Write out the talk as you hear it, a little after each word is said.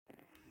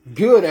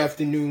Good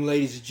afternoon,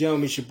 ladies and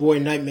gentlemen. It's your boy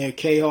Nightmare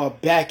KR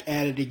back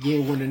at it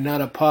again with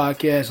another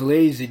podcast.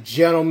 Ladies and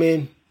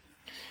gentlemen,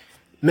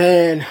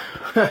 man,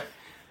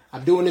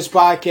 I'm doing this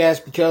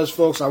podcast because,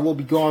 folks, I will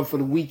be going for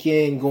the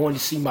weekend, going to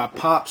see my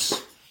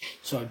pops.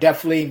 So I'm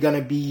definitely going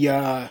to be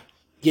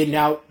getting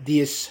out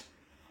this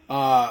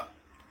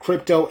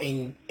crypto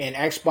and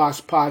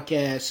Xbox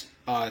podcast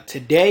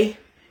today.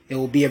 It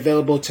will be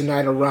available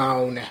tonight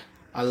around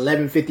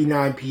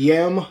 11:59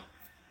 p.m.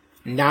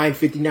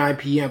 9:59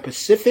 p.m.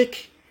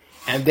 Pacific,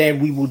 and then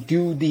we will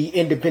do the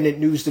independent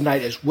news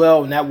tonight as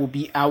well, and that will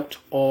be out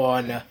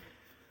on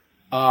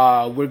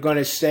we're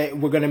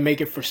gonna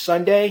make it for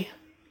Sunday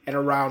at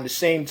around the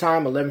same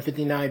time,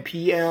 11:59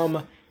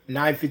 p.m.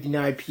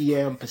 9:59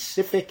 p.m.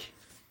 Pacific.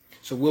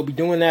 So we'll be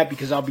doing that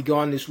because I'll be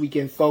gone this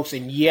weekend, folks.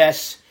 And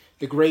yes,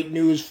 the great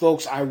news,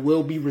 folks, I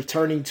will be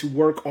returning to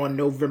work on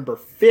November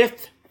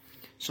 5th.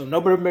 So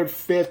November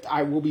 5th,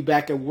 I will be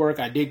back at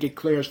work. I did get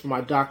clearance from my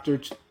doctor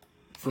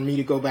for me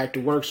to go back to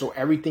work, so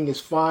everything is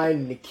fine.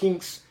 And the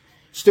kinks,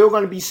 still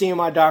going to be seeing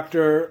my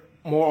doctor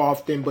more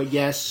often, but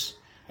yes,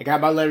 I got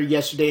my letter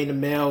yesterday in the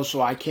mail,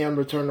 so I can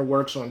return to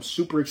work. So I'm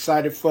super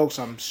excited, folks.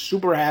 I'm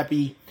super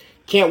happy.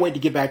 Can't wait to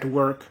get back to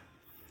work.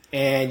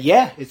 And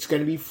yeah, it's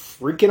going to be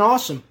freaking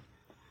awesome.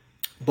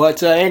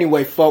 But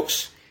anyway,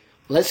 folks,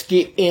 let's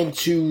get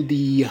into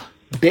the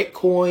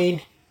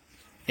Bitcoin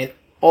and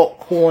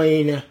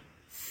altcoin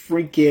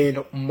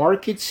freaking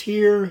markets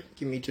here.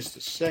 Give me just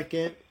a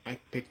second. I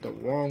picked the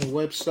wrong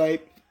website.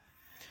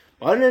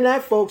 Other than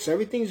that, folks,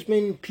 everything's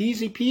been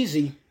peasy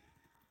peasy.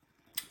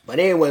 But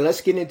anyway,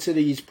 let's get into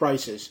these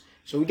prices.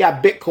 So we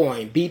got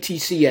Bitcoin,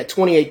 BTC at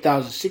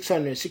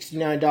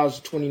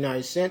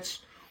 $28,669.29.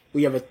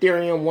 We have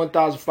Ethereum,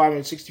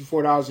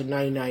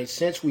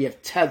 $1,564.99. We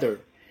have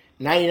Tether,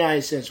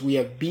 99 cents. We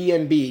have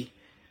BNB,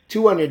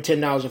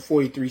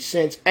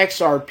 $210.43.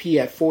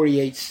 XRP at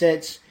 48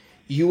 cents.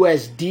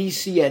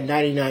 USDC at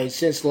 99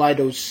 cents.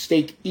 Lido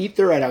Stake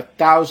Ether at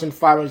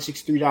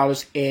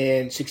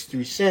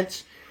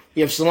 $1,563.63.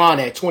 We have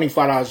Solana at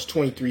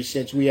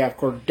 $25.23. We have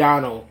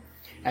Cardano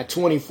at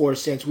 24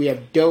 cents. We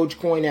have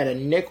Dogecoin at a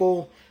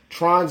nickel.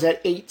 Trons at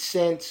 8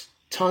 cents.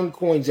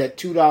 Toncoins at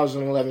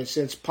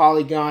 $2.11.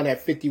 Polygon at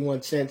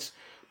 51 cents.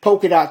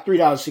 Polkadot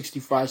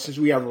 $3.65.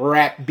 We have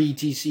Wrap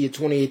BTC at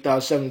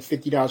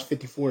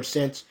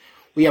 $28,750.54.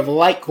 We have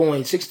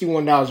Litecoin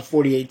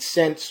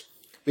 $61.48.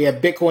 We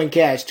have Bitcoin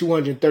Cash,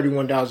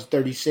 $231.30.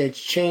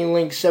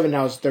 Chainlink,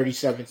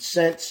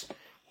 $7.37.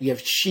 We have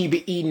Shiba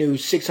Inu,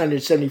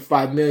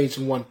 675 millions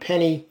and 1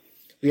 penny.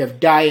 We have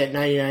DAI at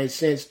 99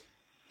 cents.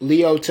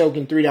 Leo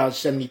Token,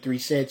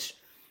 $3.73.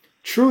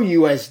 True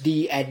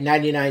USD at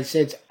 99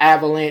 cents.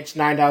 Avalanche,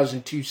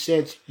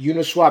 $9.02.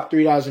 Uniswap,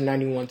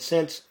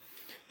 $3.91.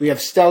 We have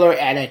Stellar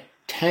at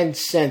 10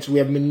 cents. We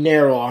have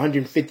Monero,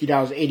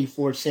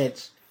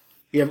 $150.84.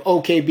 We have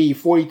OKB,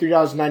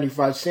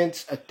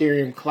 $43.95.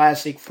 Ethereum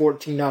Classic,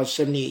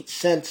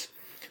 $14.78.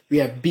 We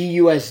have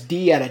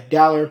BUSD at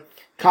 $1.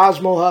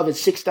 Cosmo Hub at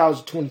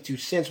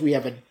 $6.22. We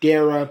have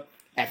Adara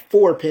at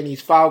 4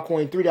 pennies.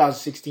 Filecoin,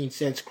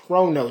 $3.16.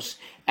 Kronos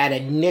at a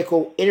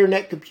nickel.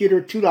 Internet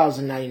Computer,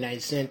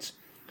 $2.99.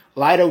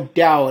 Lido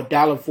DAO,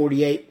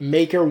 $1.48.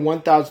 Maker,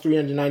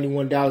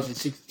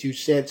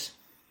 $1,391.62.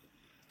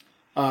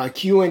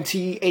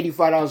 QNT,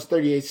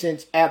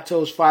 $85.38.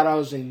 Aptos,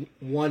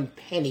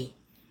 $5.01.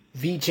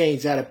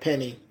 VeChains at a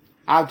penny.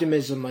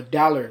 Optimism,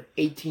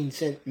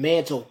 $1.18.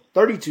 Mantle,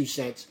 32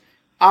 cents.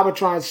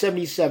 Arbitron,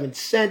 77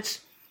 cents.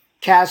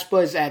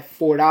 Caspa is at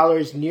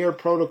 $4. Near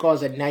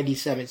Protocols at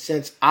 97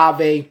 cents.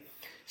 Aave,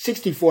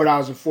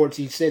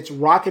 $64.14.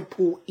 Rocket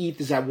Pool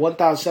ETH is at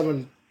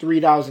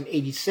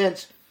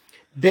 $1,073.80.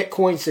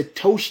 Bitcoin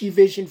Satoshi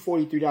Vision,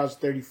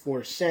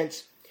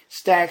 $43.34.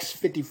 Stacks,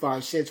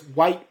 55 cents.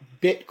 White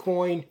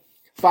Bitcoin,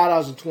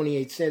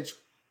 $5.28.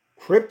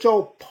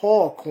 Crypto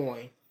Paul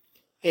Coin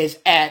is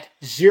at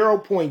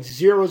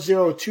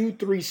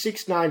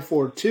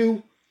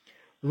 0.002366942.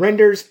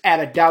 Renders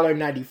at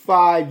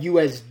 $1.95.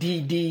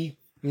 USDD,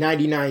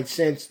 99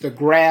 cents. The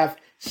Graph,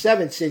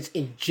 7 cents.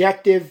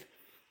 Injective,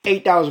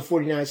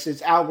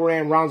 $8.49.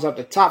 Algorand rounds up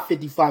the top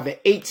 55 at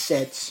 8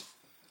 cents.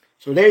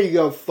 So there you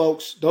go,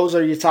 folks. Those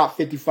are your top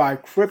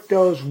 55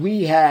 cryptos.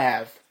 We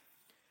have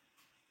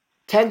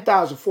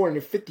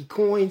 10,450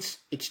 coins.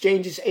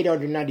 Exchanges,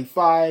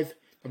 895.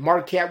 The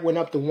market cap went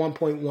up to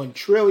 1.1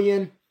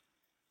 trillion.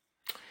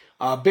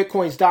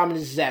 Bitcoin's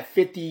dominance is at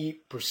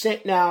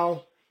 50%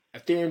 now.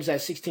 Ethereum's at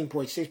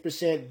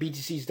 16.6%.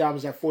 BTC's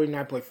dominance at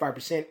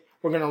 49.5%.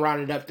 We're going to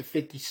round it up to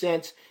 50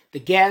 cents.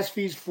 The gas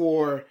fees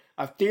for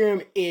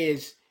Ethereum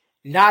is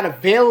not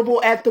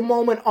available at the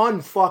moment.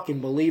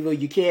 Unfucking believable.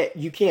 You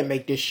can't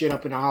make this shit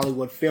up in a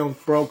Hollywood film,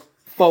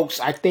 folks.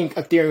 I think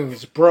Ethereum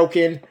is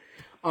broken.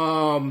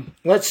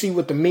 Let's see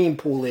what the meme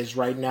pool is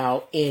right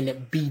now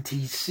in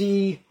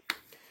BTC.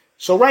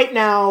 So right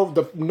now,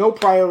 the no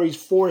priority is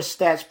 4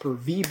 stats per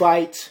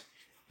VByte.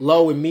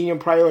 Low and medium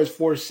priority is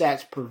 4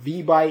 sats per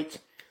VByte.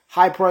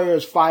 High priority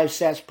is 5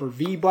 sats per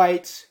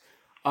VByte.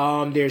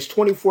 There's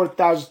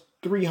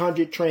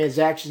 24,300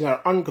 transactions that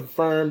are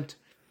unconfirmed.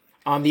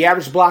 The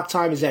average block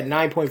time is at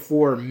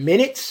 9.4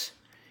 minutes.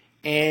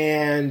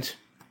 And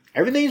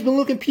everything's been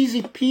looking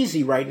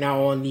peasy right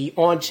now on the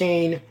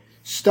on-chain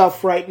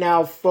stuff right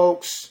now,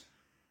 folks.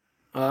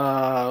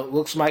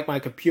 Looks like my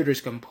computer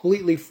is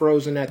completely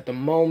frozen at the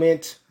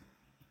moment.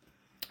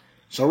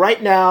 So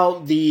right now,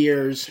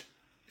 there's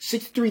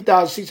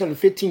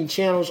 63,615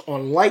 channels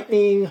on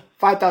Lightning,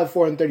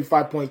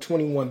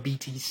 5,435.21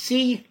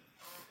 BTC,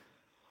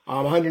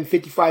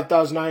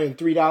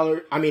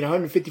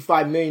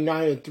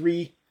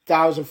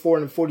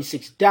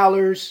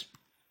 $155,903,446.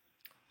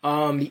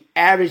 The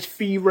average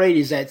fee rate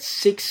is at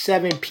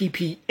 6.7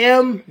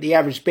 ppm. The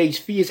average base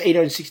fee is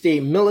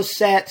 868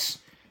 millisats.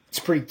 It's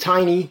pretty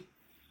tiny.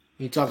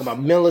 You talk about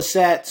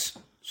millisats.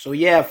 So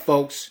yeah,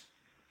 folks,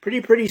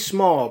 pretty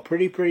small.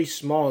 Pretty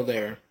small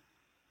there.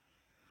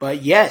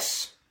 But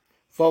yes,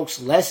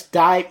 folks, let's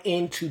dive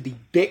into the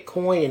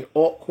Bitcoin and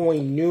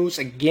altcoin news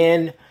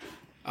again.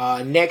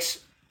 Next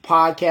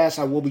podcast,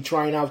 I will be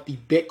trying out the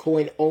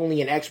Bitcoin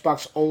only and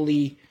Xbox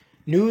only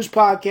news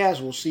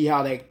podcast. We'll see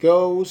how that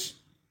goes.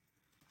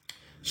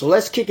 So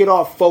let's kick it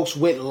off, folks,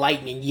 with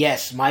Lightning.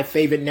 Yes, my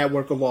favorite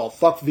network of all.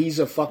 Fuck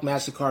Visa, fuck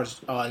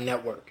MasterCard's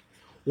network.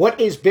 What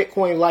is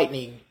Bitcoin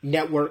Lightning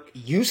Network?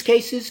 Use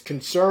cases,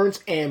 concerns,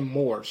 and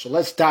more. So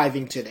let's dive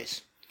into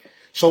this.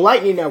 So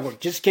Lightning Network,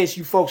 just in case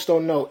you folks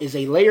don't know, is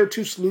a layer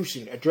 2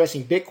 solution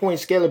addressing Bitcoin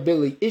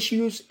scalability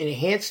issues,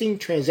 enhancing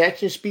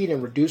transaction speed,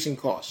 and reducing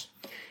costs.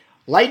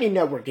 Lightning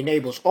Network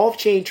enables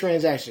off-chain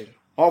transactions,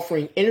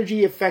 offering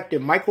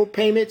energy-effective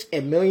micropayments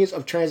and millions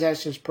of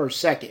transactions per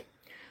second.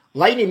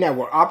 Lightning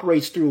Network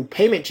operates through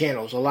payment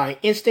channels, allowing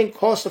instant,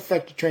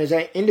 cost-effective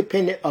transactions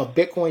independent of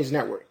Bitcoin's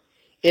network.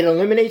 It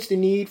eliminates the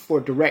need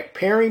for direct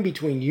pairing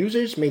between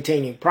users,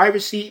 maintaining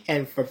privacy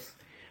and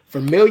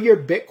familiar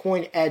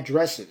Bitcoin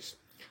addresses.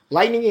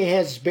 Lightning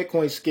enhances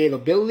Bitcoin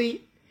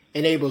scalability,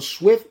 enables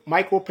swift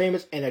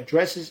micropayments, and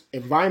addresses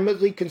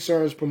environmental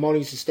concerns,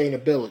 promoting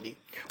sustainability.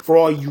 For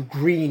all you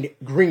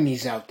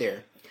greenies out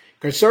there,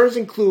 concerns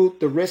include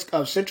the risk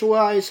of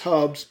centralized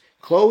hubs,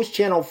 closed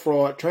channel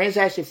fraud,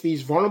 transaction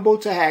fees vulnerable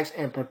to hacks,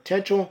 and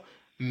potential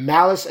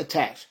malicious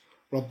attacks.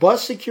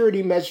 Robust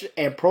security measures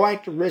and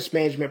proactive risk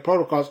management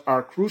protocols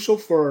are crucial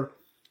for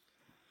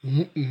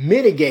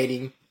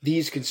mitigating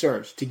these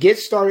concerns. To get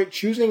started,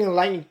 choosing a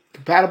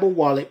Lightning-compatible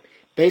wallet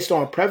based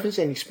on preference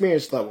and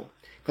experience level.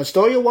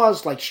 Custodial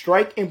wallets like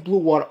Strike and Blue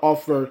Water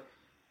offer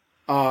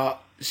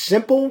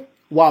simple,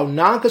 while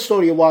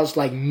non-custodial wallets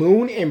like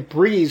Moon and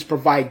Breeze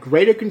provide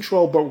greater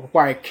control but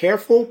require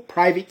careful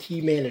private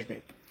key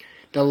management.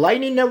 The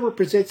Lightning Network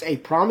presents a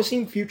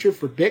promising future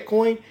for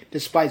Bitcoin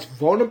despite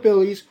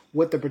vulnerabilities,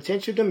 with the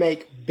potential to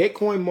make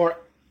Bitcoin more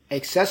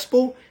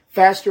accessible,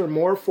 faster, and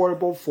more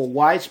affordable for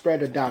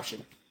widespread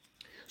adoption.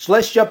 So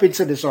let's jump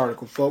into this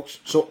article, folks.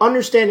 So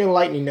understanding the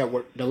Lightning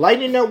Network. The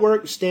Lightning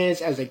Network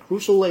stands as a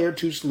crucial layer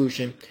 2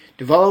 solution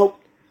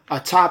developed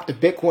atop the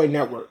Bitcoin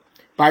network.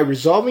 By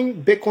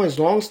resolving Bitcoin's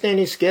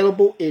long-standing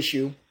scalable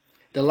issue,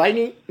 the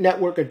Lightning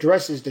Network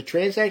addresses the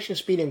transaction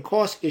speed and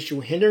cost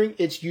issue hindering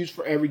its use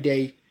for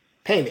everyday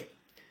payment.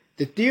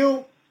 The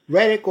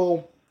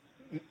theoretical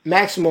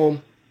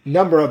maximum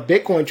number of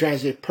Bitcoin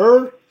transactions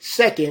per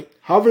second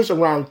hovers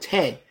around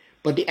 10,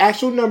 but the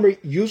actual number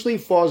usually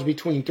falls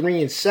between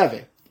 3 and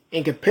 7.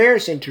 In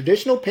comparison,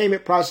 traditional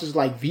payment processes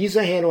like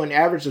Visa handle an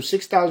average of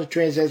 6,000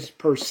 transactions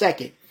per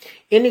second,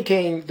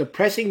 indicating the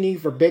pressing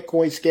need for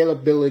Bitcoin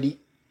scalability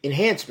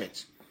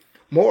enhancements.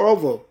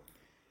 Moreover,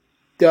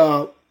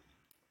 the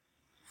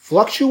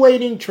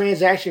fluctuating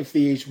transaction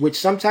fees, which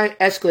sometimes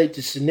escalate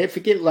to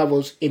significant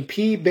levels,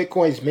 impede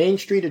Bitcoin's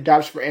mainstream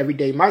adoption for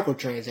everyday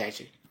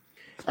microtransactions.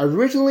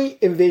 Originally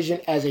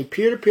envisioned as a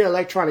peer-to-peer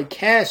electronic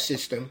cash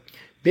system,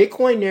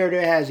 Bitcoin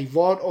narrative has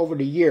evolved over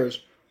the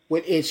years,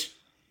 with its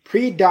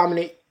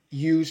predominant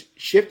use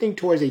shifting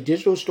towards a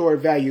digital store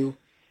of value,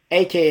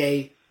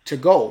 aka to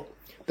gold.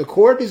 The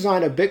core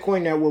design of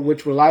Bitcoin Network,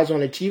 which relies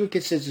on achieving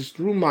consensus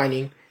through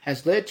mining,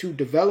 has led to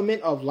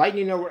development of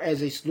Lightning Network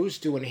as a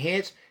solution to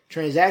enhance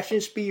transaction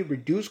speed,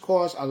 reduce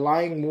costs,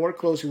 aligning more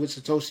closely with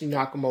Satoshi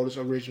Nakamoto's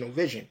original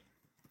vision.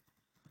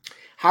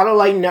 How the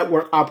Lightning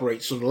Network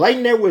operates. So the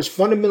Lightning Network is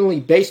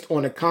fundamentally based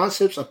on the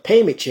concepts of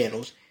payment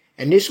channels,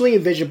 initially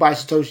envisioned by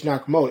Satoshi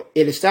Nakamoto.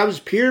 It establishes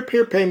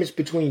peer-to-peer payments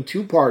between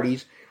two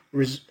parties,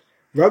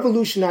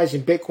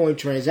 revolutionizing Bitcoin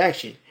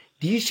transaction.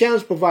 These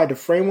channels provide the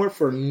framework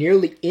for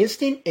nearly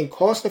instant and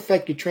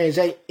cost-effective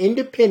transaction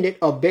independent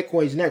of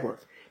Bitcoin's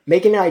network,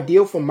 making it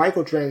ideal for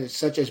microtransactions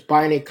such as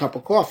buying a cup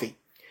of coffee.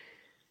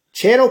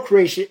 Channel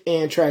creation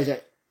and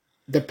transaction.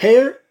 The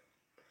payer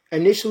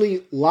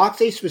initially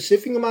locks a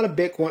specific amount of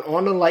Bitcoin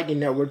on the Lightning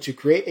Network to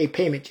create a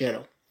payment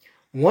channel.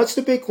 Once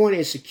the Bitcoin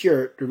is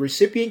secured, the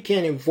recipient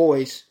can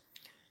invoice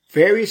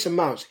various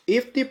amounts.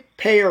 If the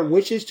payer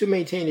wishes to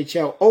maintain the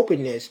channel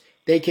openness,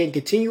 they can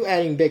continue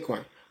adding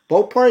Bitcoin.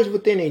 Both parties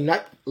within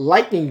a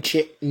Lightning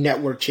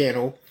Network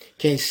channel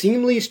can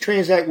seamlessly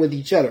transact with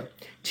each other.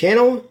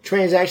 Channel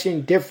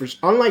transaction differs.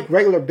 Unlike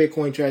regular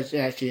Bitcoin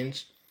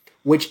transactions,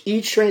 which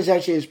each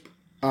transaction is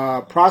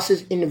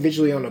processed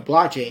individually on the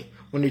blockchain,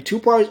 When the two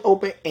parties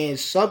open and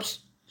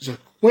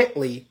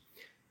subsequently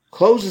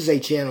closes a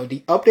channel,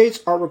 the updates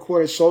are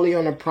recorded solely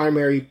on the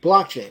primary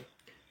blockchain.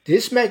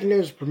 This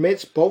mechanism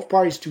permits both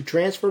parties to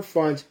transfer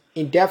funds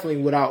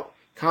indefinitely without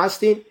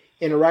constant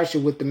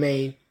interaction with the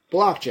main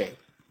blockchain.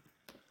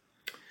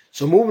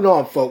 So moving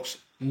on, folks,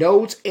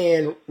 nodes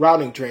and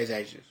routing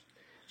transactions.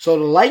 So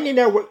the Lightning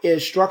Network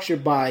is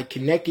structured by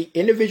connecting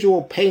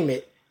individual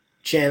payment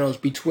channels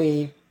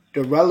between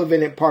the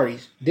relevant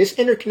parties. This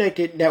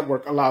interconnected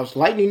network allows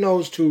Lightning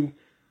nodes to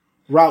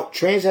route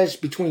transactions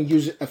between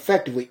users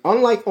effectively.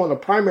 Unlike on the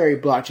primary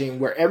blockchain,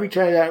 where every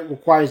transaction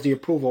requires the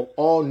approval of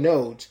all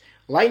nodes,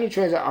 Lightning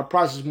transactions are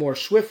processed more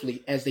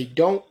swiftly as they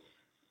don't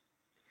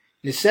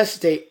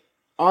necessitate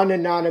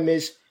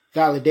anonymous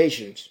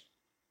validations.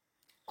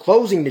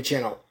 Closing the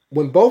channel.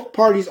 When both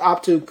parties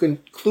opt to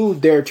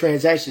conclude their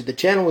transactions, the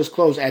channel is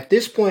closed. At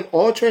this point,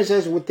 all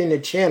transactions within the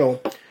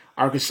channel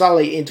are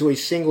consolidated into a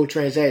single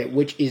transaction,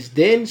 which is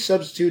then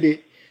substituted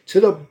to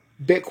the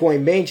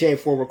Bitcoin main chain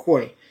for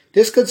recording.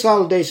 This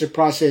consolidation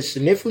process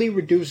significantly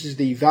reduces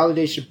the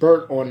validation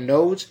burden on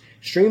nodes,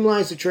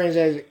 streamlines the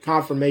transaction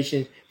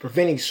confirmation,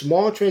 preventing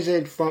small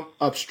transactions from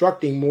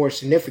obstructing more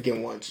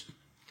significant ones.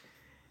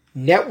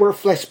 Network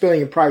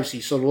flexibility and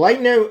privacy. So the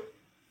Lightning Network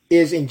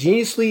is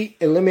ingeniously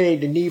eliminating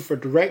the need for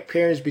direct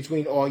pairings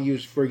between all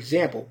users. For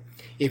example,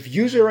 if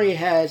user A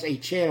has a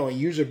channel and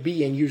user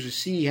B and user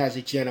C has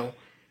a channel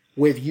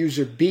with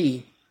user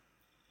B,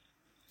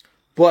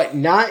 but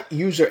not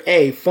user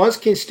A, funds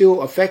can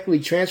still effectively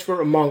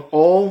transfer among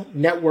all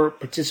network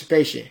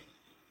participants.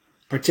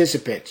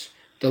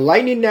 The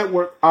Lightning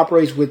Network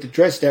operates with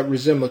addresses that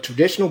resemble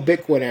traditional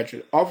Bitcoin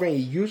addresses, offering a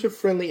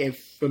user-friendly and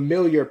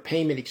familiar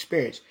payment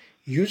experience.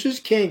 Users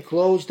can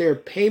close their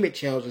payment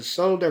channels and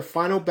settle their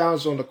final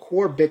balance on the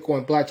core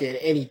Bitcoin blockchain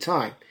at any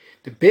time.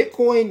 The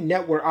Bitcoin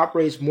network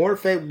operates more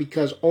effectively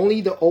because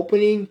only the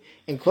opening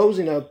and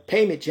closing of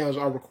payment channels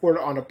are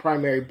recorded on the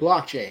primary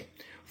blockchain.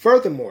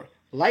 Furthermore,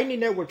 Lightning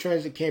Network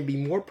transactions can be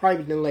more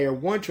private than Layer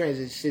 1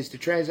 transactions since the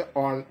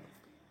transactions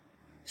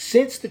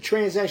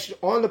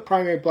on the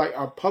primary block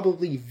are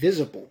publicly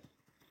visible.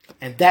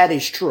 And that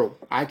is true.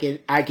 I can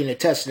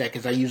attest to that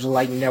because I use the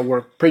Lightning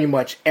Network pretty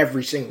much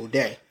every single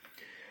day.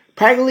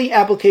 Practically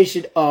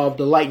application of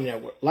the Lightning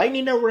Network.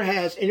 Lightning Network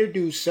has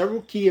introduced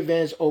several key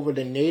events over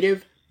the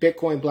native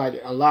Bitcoin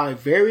blockchain, allowing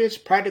various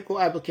practical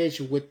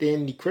applications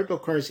within the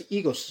cryptocurrency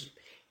ecosystem.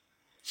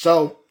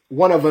 So,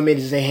 one of them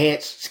is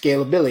enhanced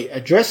scalability.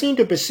 Addressing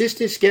the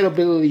persistent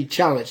scalability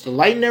challenge, the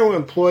Lightning Network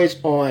employs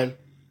on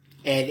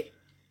an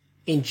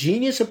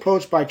ingenious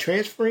approach by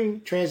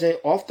transferring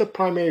transactions off the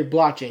primary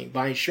blockchain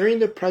by ensuring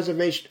the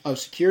preservation of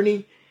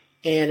security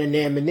and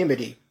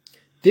anonymity.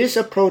 This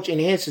approach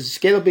enhances the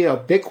scalability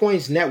of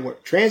Bitcoin's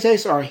network.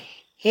 Transactions are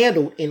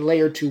handled in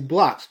Layer 2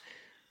 blocks,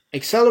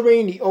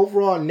 accelerating the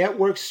overall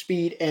network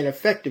speed and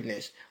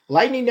effectiveness.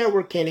 Lightning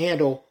Network can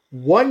handle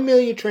 1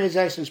 million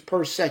transactions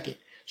per second.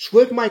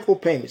 Swift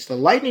micropayments. The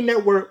Lightning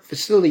Network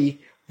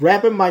facilitates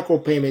rapid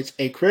micropayments,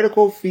 a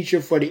critical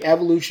feature for the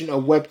evolution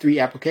of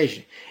Web3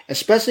 applications,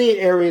 especially in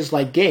areas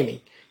like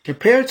gaming.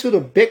 Compared to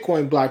the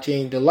Bitcoin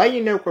blockchain, the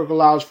Lightning Network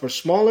allows for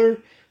smaller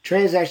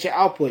transaction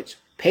outputs,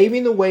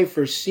 paving the way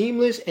for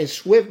seamless and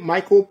swift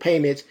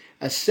micropayments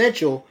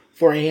essential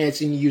for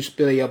enhancing the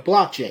usability of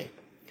blockchain.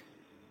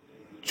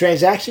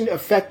 Transaction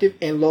effective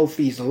and low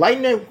fees. The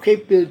Lightning Network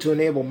capability to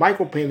enable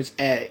micropayments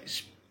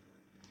at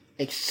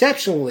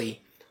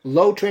exceptionally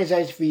low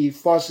transaction fees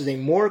fosters a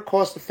more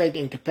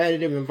cost-effective and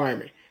competitive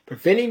environment,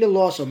 preventing the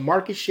loss of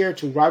market share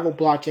to rival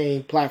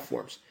blockchain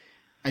platforms.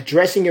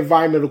 Addressing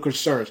environmental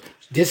concerns.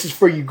 This is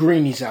for you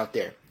greenies out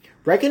there.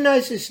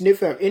 Recognizing the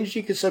significance of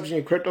energy consumption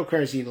in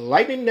cryptocurrency, the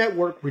Lightning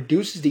Network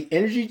reduces the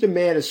energy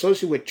demand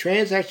associated with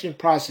transaction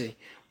processing,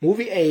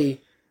 moving a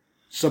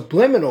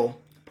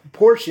subliminal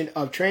proportion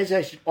of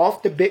transactions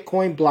off the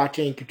Bitcoin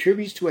blockchain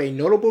contributes to a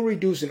notable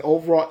reduction in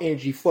overall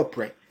energy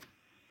footprint.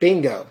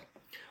 Bingo.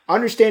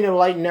 Understanding the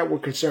Lightning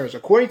Network concerns.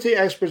 According to the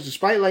experts,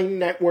 despite Lightning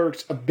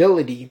Network's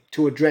ability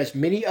to address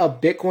many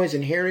of Bitcoin's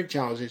inherent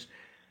challenges,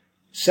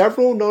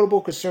 several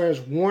notable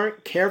concerns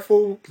warrant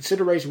careful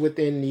consideration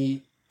within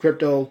the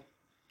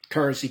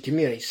cryptocurrency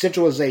community.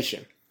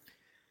 Centralization.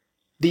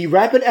 The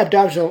rapid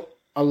adoption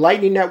of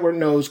Lightning Network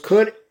nodes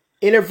could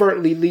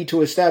inadvertently lead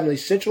to establishing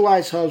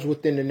centralized hubs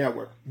within the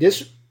network.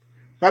 This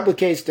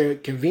replicates the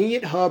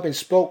convenient hub and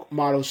spoke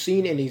model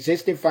seen in the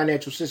existing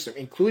financial system,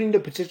 including the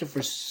potential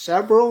for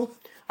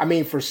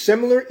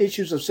similar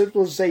issues of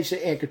centralization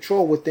and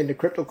control within the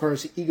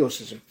cryptocurrency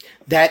ecosystem.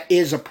 That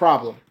is a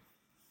problem.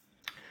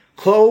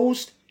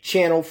 Closed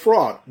channel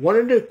fraud. One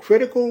of the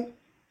critical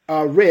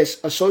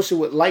risks associated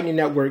with Lightning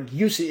Network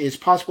usage is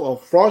possible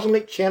of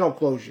fraudulent channel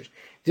closures.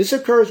 This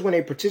occurs when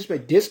a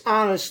participant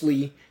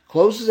dishonestly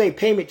closes a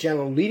payment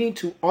channel, leading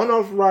to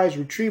unauthorized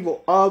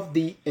retrieval of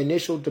the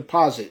initial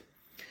deposit.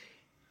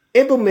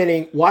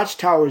 Implementing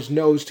watchtowers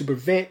nodes to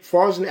prevent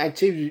fraudulent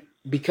activity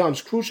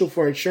becomes crucial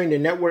for ensuring the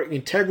network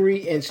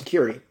integrity and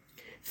security.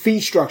 Fee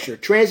structure.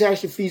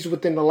 Transaction fees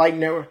within the Lightning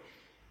Network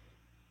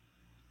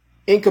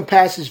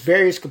encompasses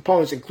various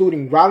components,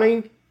 including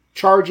routing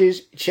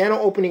charges, channel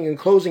opening and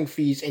closing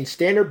fees, and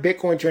standard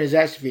Bitcoin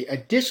transaction fee.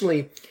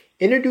 Additionally,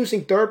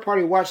 introducing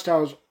third-party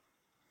watchtowers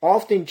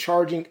often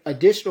charging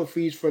additional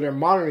fees for their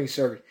monitoring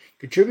service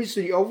contributes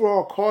to the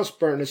overall cost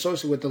burden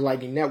associated with the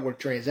Lightning Network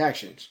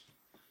transactions.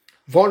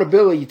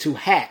 Vulnerability to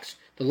hacks.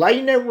 The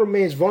Lightning Network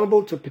remains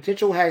vulnerable to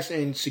potential hacks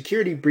and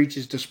security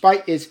breaches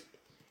despite its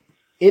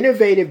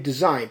innovative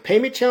design.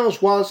 Payment channels,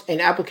 wallets,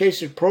 and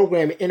application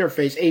programming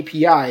interface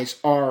APIs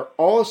are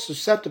all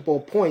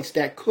susceptible points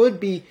that could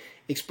be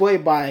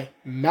exploited by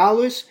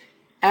malicious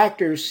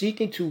actors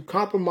seeking to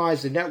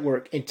compromise the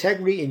network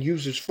integrity and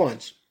users'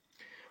 funds.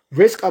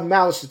 Risk of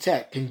malicious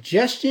attack.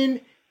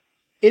 Congestion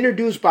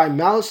introduced by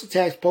malicious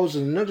attacks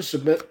poses another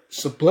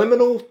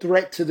subliminal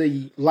threat to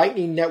the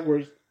Lightning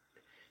Network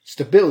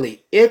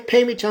stability. If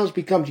payment channels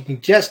become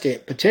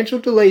congested, potential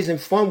delays in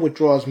fund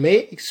withdrawals may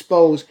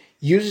expose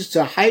users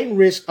to heightened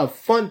risk of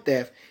fund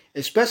theft,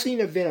 especially in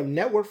the event of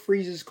network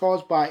freezes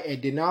caused by a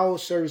denial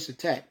of service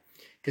attack.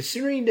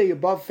 Considering the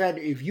above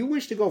factor, if you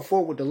wish to go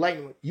forward with the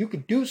Lightning, you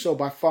could do so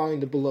by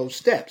following the below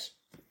steps.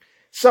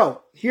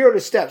 So, here are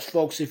the steps,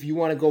 folks, if you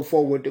want to go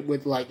forward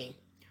with Lightning.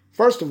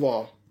 First of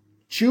all,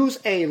 choose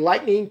a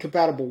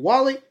Lightning-compatible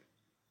wallet,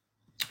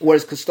 whether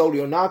it's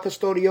custodial or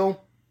non-custodial.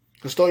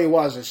 Custodial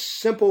wallets are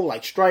simple,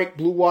 like Strike,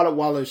 Blue Wallet,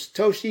 Wallet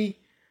Satoshi.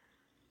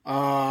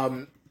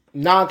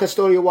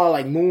 Non-custodial wallet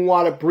like Moon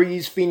Wallet,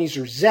 Breeze, Phoenix,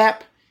 or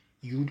Zap.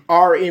 You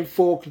are in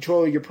full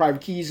control of your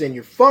private keys and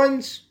your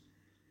funds.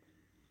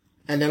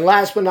 And then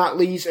last but not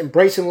least,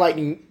 embracing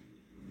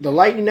the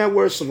Lightning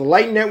Network. So the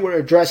Lightning Network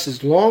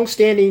addresses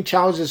long-standing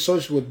challenges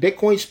associated with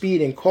Bitcoin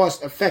speed and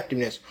cost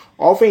effectiveness,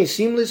 offering a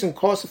seamless and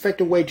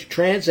cost-effective way to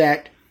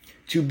transact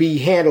to be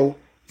handled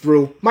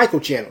through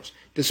microchannels.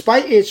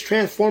 Despite its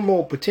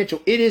transformable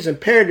potential, it is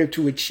imperative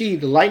to achieve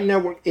the Lightning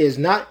Network is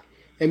not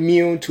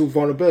immune to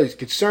vulnerabilities.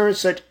 Concerns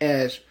such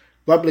as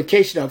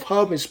replication of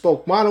hub and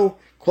spoke model,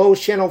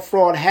 closed channel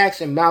fraud,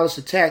 hacks, and malicious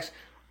attacks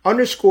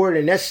underscore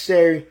the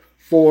necessary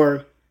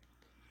for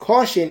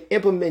caution,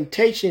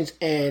 implementations,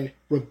 and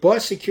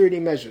robust security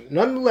measures.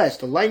 Nonetheless,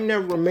 the Lightning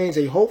Network remains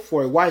a hope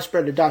for a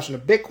widespread adoption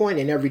of Bitcoin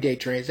in everyday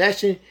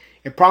transactions.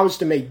 It promises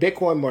to make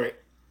Bitcoin more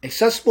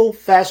accessible,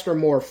 faster, and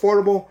more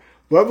affordable,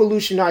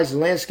 revolutionize the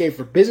landscape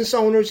for business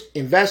owners,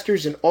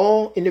 investors, and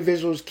all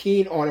individuals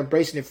keen on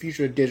embracing the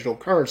future of digital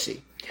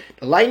currency.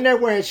 The Lightning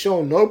Network has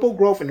shown notable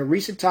growth in the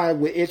recent time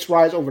with its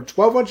rise over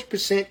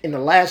 1,200% in the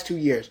last 2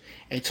 years.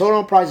 A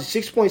total price of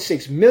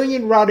 6.6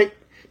 million routed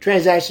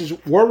transactions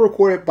were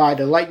recorded by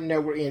the Lightning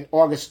Network in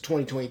August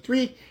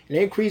 2023, an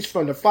increase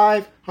from the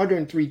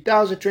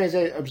 503,000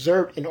 transactions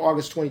observed in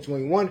August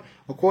 2021,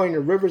 according to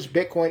Rivers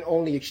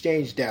Bitcoin-only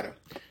exchange data.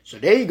 So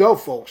there you go,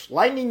 folks.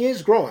 Lightning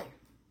is growing.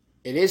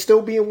 It is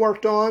still being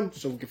worked on,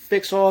 so we can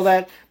fix all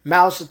that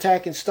malicious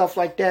attack and stuff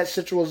like that,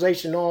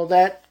 centralization, all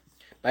that.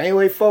 But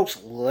anyway,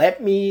 folks,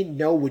 let me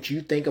know what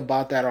you think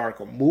about that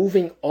article.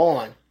 Moving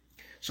on.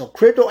 So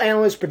crypto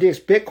analyst predicts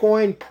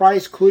Bitcoin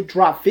price could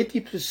drop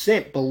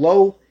 50%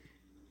 below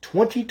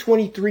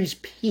 2023's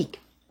peak.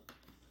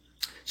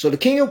 So the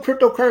king of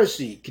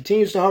cryptocurrency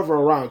continues to hover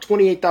around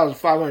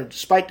 28,500.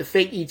 Despite the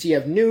fake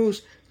ETF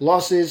news,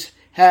 losses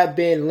have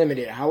been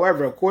limited.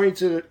 However, according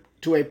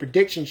to a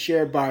prediction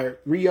shared by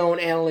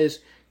renowned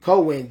analyst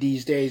Cohen,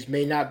 these days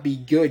may not be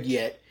good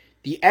yet.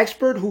 The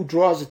expert who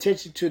draws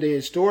attention to the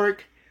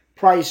historic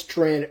price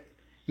trend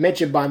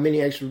mentioned by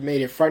many experts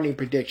made a frightening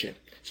prediction.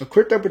 So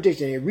crypto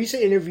prediction. In a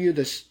recent interview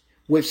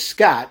with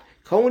Scott,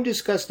 Cohen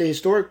discussed the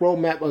historic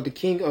roadmap of the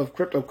king of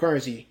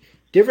cryptocurrency.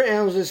 Different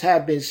analysts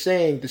have been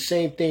saying the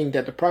same thing,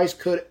 that the price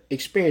could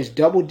experience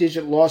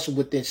double-digit losses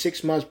within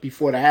 6 months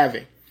before the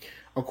halving.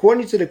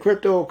 According to the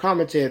crypto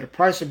commentator, the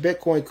price of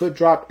Bitcoin could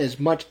drop as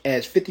much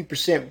as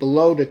 50%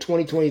 below the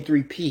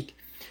 2023 peak.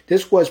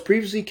 This was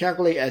previously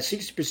calculated at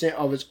 60%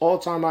 of its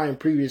all-time high in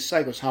previous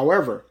cycles.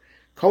 However,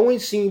 Cohen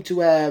seemed to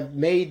have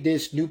made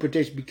this new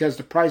prediction because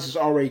the price is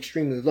already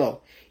extremely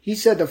low. He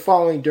said the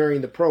following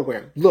during the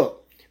program. Look,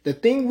 the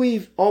thing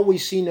we've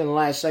always seen in the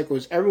last cycle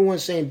is everyone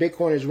saying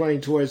Bitcoin is running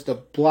towards the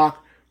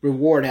block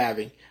reward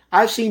halving.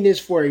 I've seen this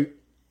for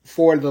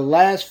the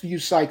last few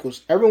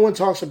cycles. Everyone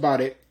talks about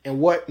it, and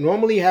what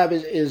normally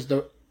happens is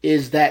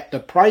that the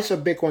price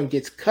of Bitcoin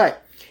gets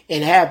cut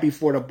in half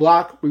before the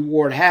block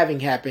reward halving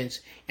happens,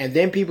 and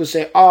then people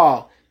say,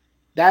 oh,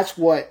 that's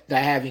what the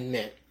halving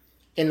meant.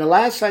 In the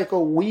last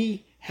cycle,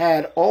 we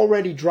had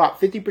already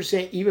dropped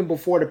 50% even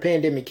before the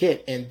pandemic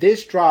hit, and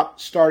this drop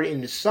started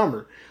in the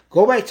summer.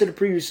 Go back to the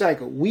previous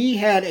cycle. We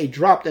had a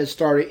drop that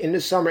started in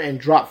the summer and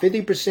dropped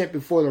 50%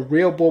 before the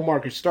real bull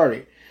market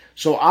started.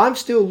 So I'm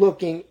still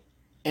looking,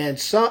 and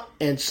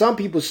some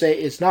people say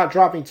it's not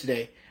dropping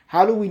today.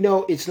 How do we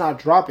know it's not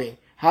dropping?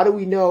 How do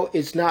we know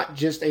it's not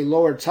just a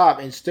lower top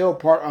and still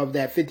part of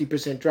that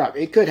 50% drop?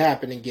 It could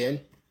happen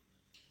again.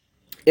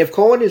 If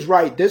Cohen is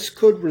right, this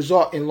could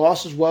result in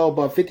losses well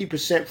above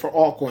 50% for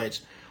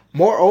altcoins.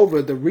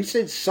 Moreover, the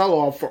recent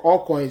sell-off for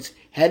altcoins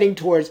heading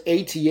towards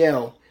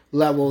ATL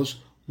levels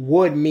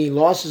would mean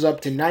losses up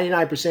to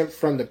 99%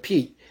 from the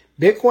peak.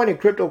 Bitcoin and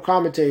crypto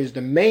commentators,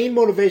 the main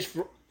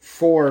motivation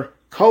for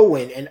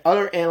Cohen and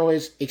other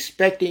analysts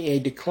expecting a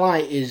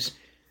decline is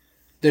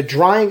the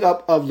drying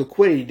up of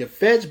liquidity. The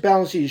Fed's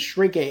balance sheet is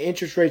shrinking and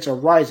interest rates are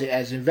rising.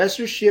 As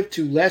investors shift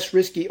to less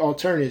risky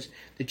alternatives,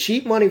 the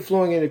cheap money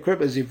flowing into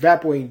crypto is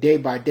evaporating day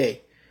by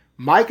day.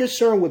 My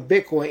concern with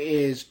Bitcoin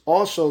is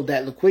also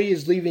that liquidity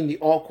is leaving the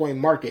altcoin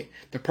market.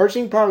 The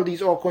purchasing power of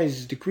these altcoins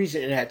is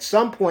decreasing, and at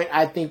some point,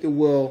 I think it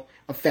will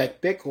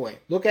affect Bitcoin.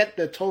 Look at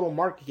the total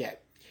market cap.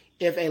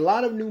 If a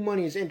lot of new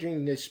money is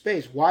entering this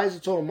space, why is the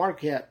total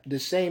market cap the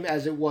same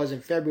as it was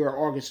in February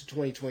or August of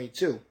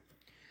 2022?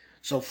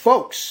 So,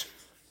 folks,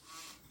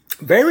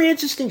 very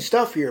interesting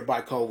stuff here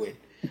by Cohen.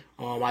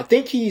 I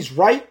think he's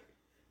right.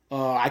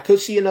 I could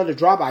see another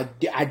drop.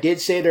 I did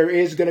say there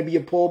is going to be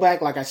a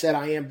pullback. Like I said,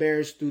 I am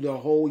bearish through the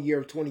whole year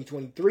of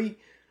 2023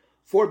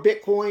 for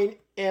Bitcoin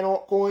and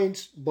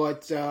altcoins,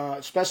 but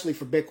especially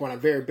for Bitcoin, I'm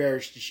very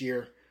bearish this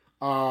year.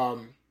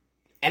 And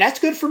that's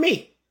good for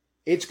me.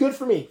 It's good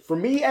for me. For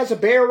me as a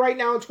bear right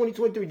now in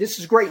 2023, this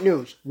is great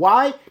news.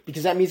 Why?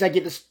 Because that means I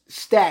get to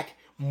stack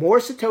more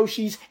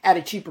Satoshis at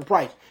a cheaper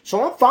price.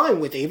 So I'm fine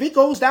with it. If it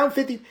goes down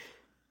 50%,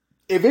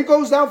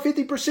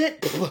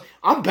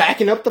 I'm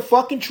backing up the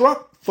fucking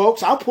truck.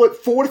 Folks, I'll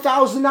put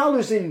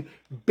 $4,000 in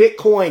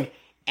Bitcoin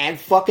and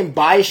fucking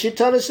buy a shit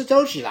ton of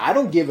Satoshis. I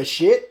don't give a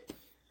shit.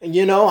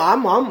 You know,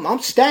 I'm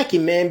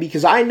stacking, man,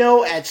 because I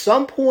know at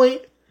some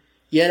point,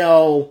 you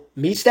know,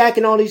 me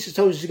stacking all these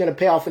Satoshis is going to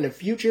pay off in the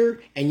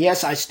future. And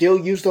yes, I still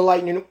use the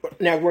Lightning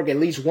Network at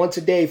least once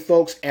a day,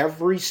 folks,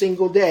 every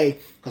single day,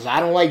 because I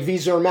don't like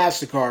Visa or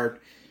MasterCard.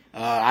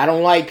 I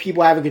don't like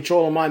people having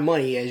control of my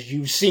money, as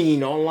you've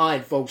seen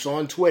online, folks,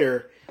 on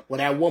Twitter. When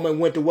that woman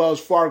went to Wells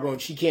Fargo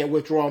and she can't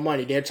withdraw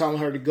money, they're telling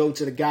her to go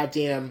to the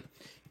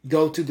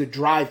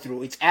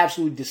drive-thru. It's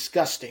absolutely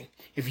disgusting.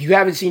 If you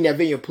haven't seen that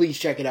video, please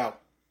check it out.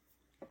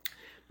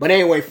 But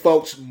anyway,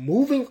 folks,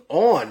 moving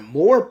on,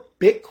 more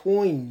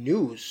Bitcoin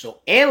news. So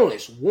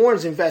analyst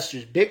warns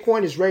investors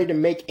Bitcoin is ready to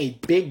make a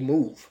big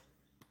move.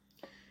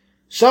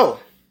 So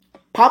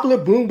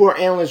popular Bloomberg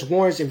analyst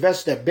warns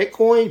investors that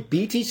Bitcoin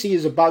BTC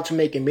is about to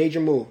make a major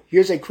move.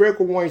 Here's a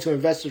critical warning to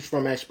investors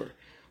from expert.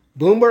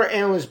 Bloomberg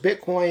analyst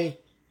Bitcoin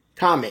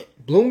comment.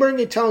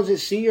 Bloomberg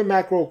Intelligence senior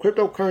macro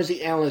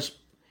cryptocurrency analyst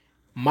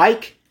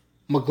Mike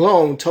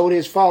McGlone told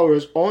his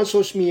followers on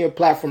social media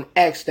platform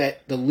X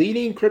that the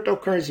leading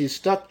cryptocurrency is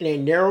stuck in a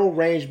narrow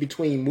range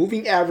between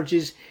moving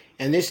averages,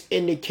 and this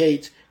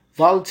indicates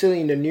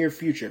volatility in the near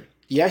future.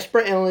 The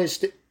expert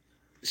analyst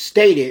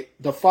stated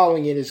the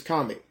following in his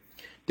comment.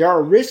 There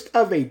are risks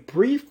of a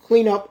brief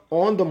cleanup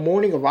on the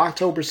morning of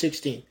October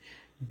 16th.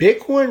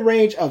 Bitcoin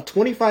range of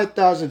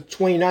 25,000 to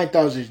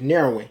 29,000 is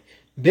narrowing.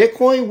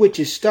 Bitcoin, which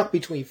is stuck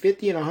between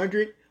 50 and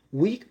 100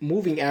 week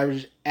moving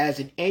average as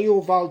an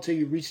annual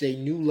volatility reaches a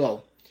new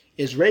low,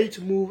 is ready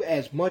to move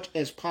as much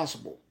as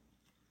possible.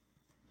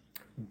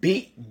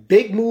 Big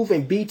move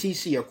in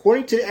BTC.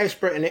 According to the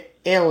expert and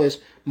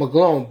analyst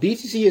McGlone,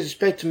 BTC is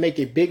expected to make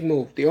a big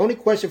move. The only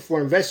question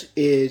for investors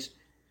is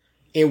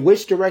in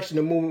which direction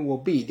the movement will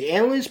be. The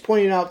analyst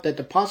pointed out that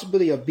the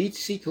possibility of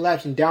BTC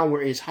collapsing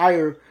downward is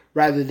higher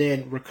rather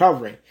than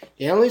recovering.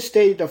 The analyst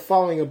stated the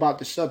following about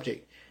the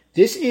subject.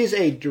 This is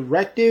a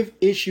directive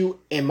issue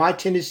and my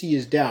tendency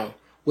is down.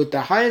 With the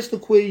highest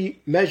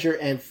liquidity measure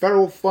and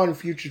federal fund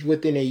futures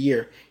within a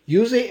year,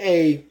 usually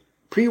a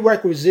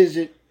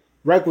prerequisite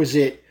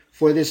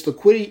for this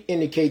liquidity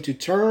indicator to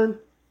turn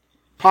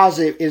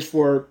positive is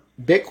for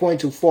Bitcoin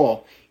to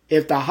fall.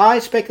 If the high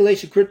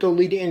speculation crypto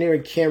leading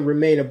indicator can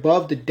remain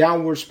above the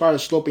downward spiral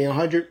sloping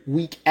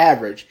 100-week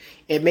average,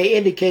 it may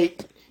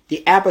indicate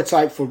the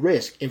appetite for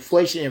risk,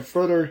 inflation, and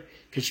further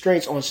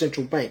constraints on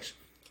central banks.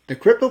 The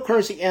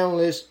cryptocurrency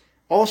analyst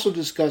also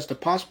discussed the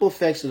possible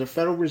effects of the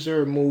Federal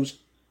Reserve moves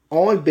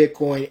on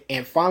Bitcoin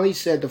and finally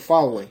said the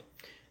following.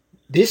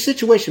 This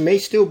situation may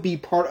still be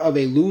part of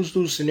a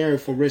lose-lose scenario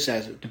for risk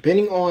assets,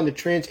 depending on the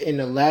trends in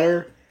the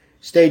latter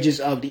stages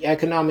of the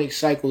economic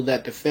cycle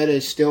that the Fed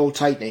is still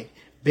tightening.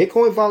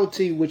 Bitcoin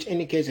volatility, which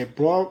indicates a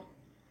broad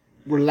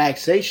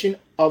relaxation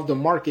of the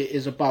market,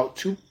 is about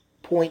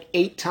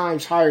 2.8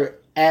 times higher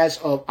as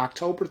of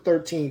October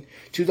 13,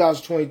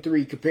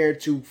 2023, compared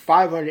to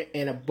 500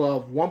 and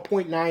above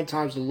 1.9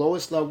 times the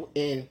lowest level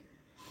in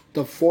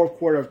the fourth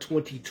quarter of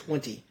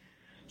 2020.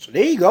 So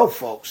there you go,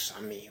 folks.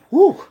 I mean,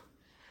 whew.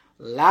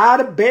 A lot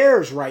of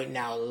bears right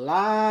now. A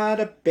lot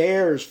of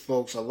bears,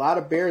 folks. A lot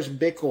of bears in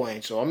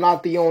Bitcoin. So I'm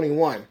not the only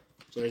one.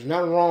 So there's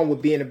nothing wrong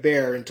with being a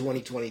bear in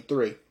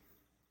 2023.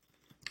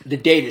 The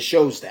data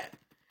shows that.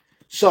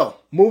 So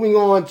moving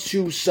on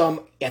to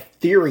some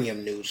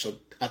Ethereum news. So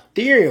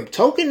Ethereum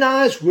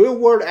tokenized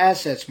real-world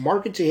assets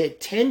market to hit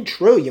 10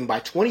 trillion by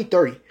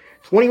 2030.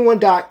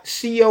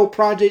 21.co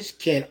projects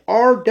can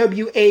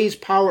RWAs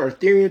power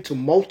Ethereum to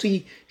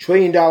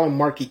multi-trillion-dollar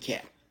market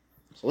cap.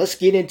 So let's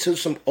get into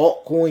some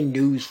altcoin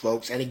news,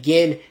 folks. And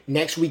again,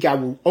 next week I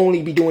will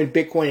only be doing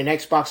Bitcoin and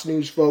Xbox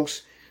news,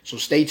 folks. So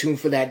stay tuned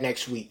for that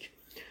next week.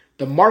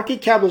 The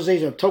market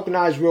capitalization of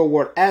tokenized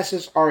real-world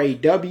assets,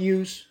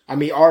 RWAs,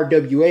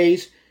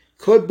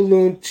 could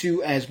balloon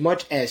to as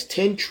much as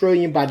 10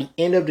 trillion by the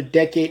end of the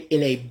decade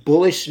in a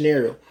bullish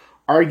scenario.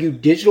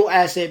 argued digital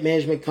asset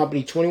management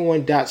company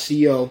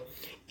 21.co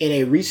in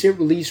a recent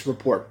release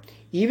report.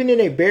 Even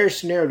in a bearish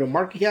scenario, the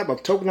market cap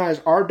of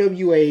tokenized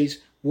RWAs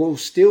will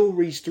still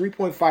reach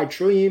 $3.5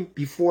 trillion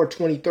before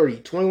 2030,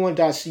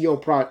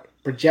 21.co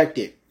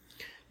projected.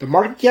 The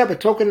market cap of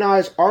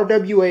tokenized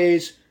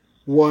RWAs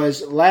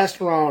was last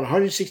around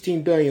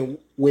 $116 billion,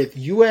 with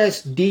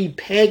USD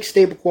pegged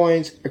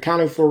stablecoins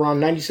accounting for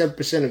around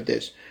 97% of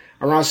this.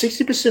 Around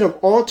 60% of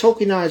all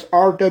tokenized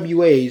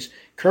RWAs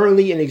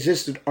currently in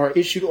existence are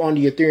issued on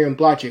the Ethereum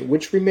blockchain,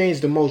 which remains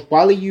the most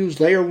widely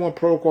used Layer 1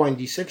 protocol in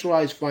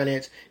decentralized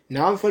finance,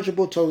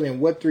 non-fungible token, and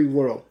Web3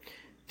 world.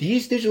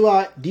 These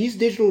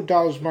digital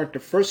dollars mark the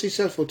first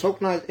successful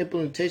tokenized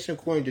implementation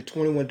according to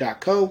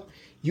 21.co.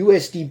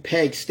 USD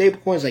pegged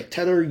stablecoins like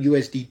Tether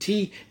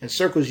USDT and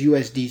Circle's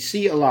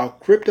USDC allow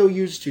crypto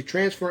users to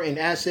transfer an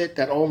asset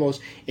that almost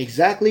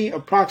exactly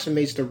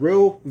approximates the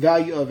real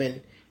value of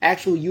an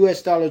actual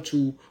US dollar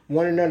to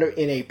one another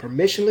in a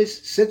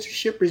permissionless,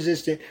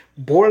 censorship-resistant,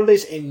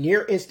 borderless, and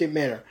near-instant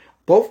manner.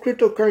 Both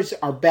cryptocurrencies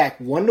are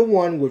backed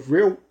one-to-one with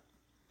real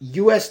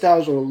US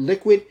dollars or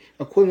liquid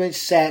equivalent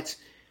sats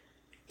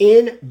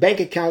in bank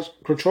accounts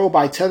controlled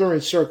by Tether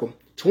and Circle.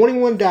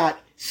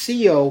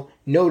 21.co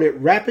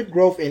noted rapid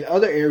growth in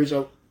other areas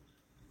of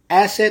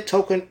asset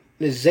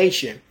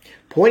tokenization,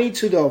 pointing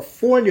to the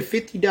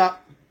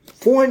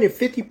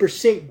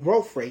 450%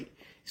 growth rate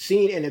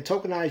seen in the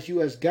tokenized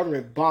U.S.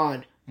 government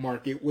bond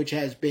market, which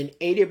has been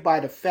aided by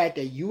the fact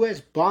that U.S.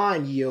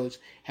 bond yields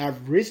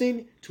have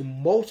risen to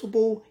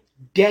multiple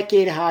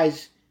decade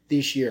highs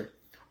this year.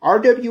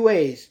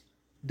 RWAs,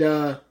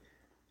 the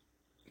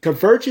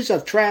convergence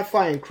of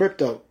TradFi and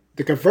crypto.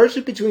 The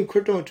convergence between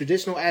crypto and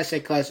traditional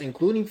asset classes,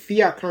 including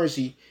fiat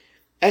currency,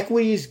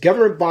 equities,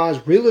 government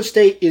bonds, real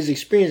estate, is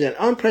experiencing an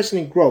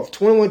unprecedented growth,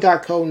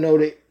 21.co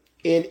noted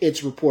in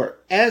its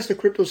report. As the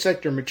crypto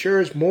sector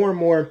matures, more and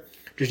more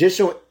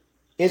traditional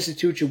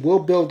institutions will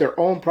build their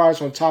own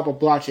products on top of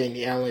blockchain,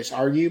 the analysts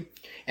argue.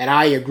 And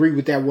I agree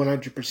with that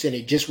 100%.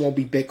 It just won't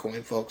be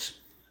Bitcoin, folks.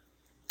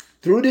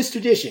 Through this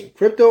tradition,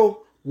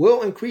 crypto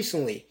will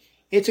increasingly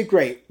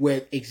integrate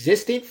with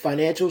existing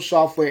financial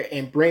software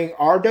and bring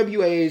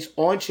RWAs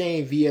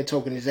on-chain via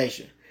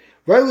tokenization.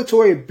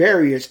 Regulatory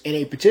barriers and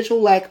a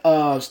potential lack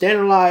of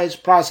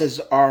standardized processes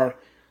are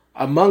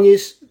among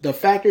the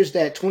factors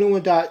that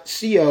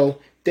 21.co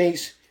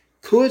thinks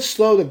could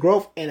slow the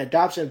growth and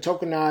adoption of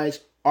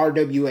tokenized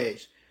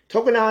RWAs.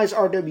 Tokenized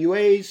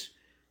RWAs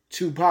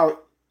to power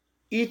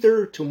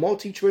Ether to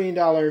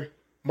multi-trillion-dollar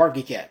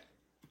market cap.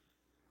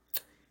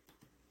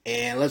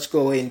 And let's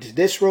go into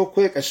this real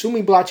quick.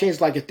 Assuming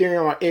blockchains like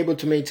Ethereum are able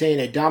to maintain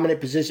a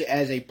dominant position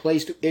as a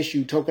place to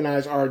issue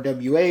tokenized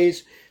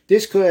RWAs,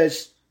 this could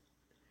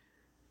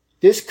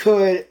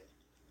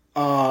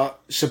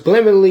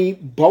subliminally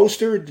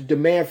bolster the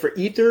demand for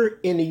Ether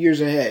in the years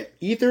ahead.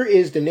 Ether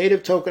is the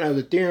native token of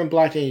the Ethereum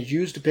blockchain and is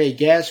used to pay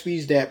gas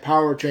fees that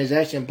power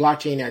transaction and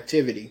blockchain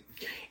activity.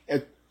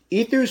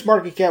 Ether's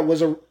market cap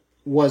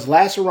was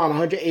last around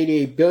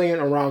 188 billion,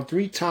 around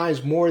 3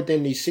 times more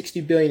than the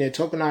 60 billion in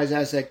tokenized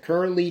asset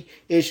currently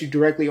issued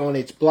directly on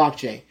its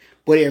blockchain.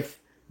 But if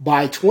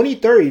by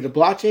 2030 the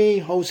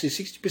blockchain hosted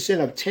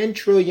 60% of 10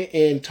 trillion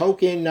in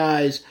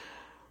tokenized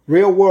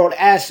real-world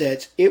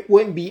assets, it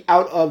wouldn't be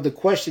out of the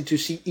question to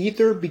see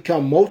Ether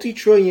become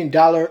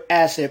multi-trillion-dollar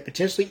asset,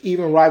 potentially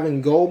even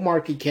rivaling gold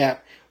market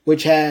cap,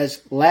 which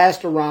has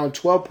last around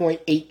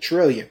 12.8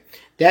 trillion.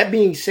 That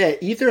being said,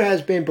 Ether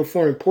has been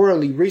performing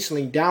poorly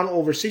recently, down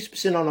over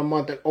 6% on a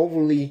month and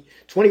overly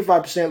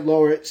 25%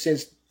 lower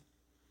since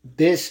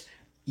this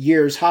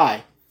year's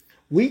high.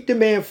 Weak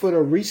demand for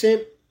the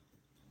recent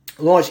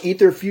launched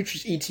Ether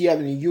futures ETF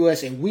in the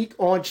U.S. and weak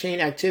on-chain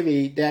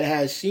activity that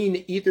has seen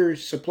the Ether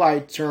supply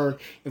turn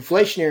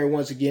inflationary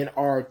once again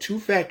are two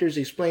factors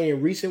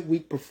explaining recent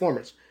weak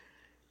performance.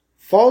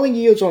 Falling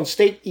yields on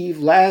state ETH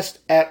last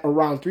at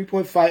around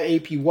 3.5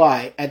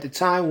 APY at the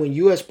time when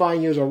U.S.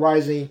 bond yields are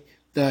rising.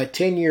 The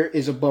 10-year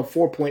is above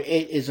 4.8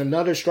 is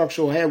another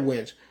structural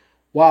headwinds.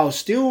 While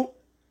still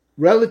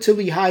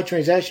relatively high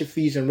transaction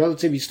fees and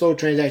relatively slow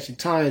transaction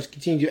times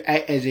continue to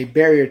act as a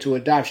barrier to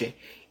adoption.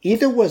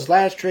 Ether was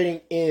last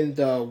trading in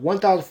the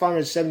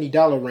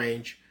 $1,570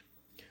 range,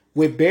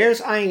 with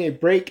bears eyeing a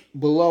break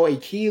below a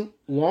key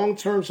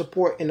long-term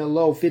support in the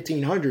low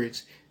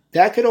 1500s.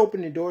 That could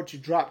open the door to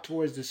drop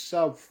towards the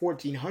sub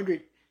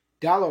 $1,400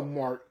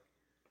 mark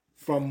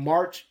from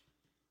March's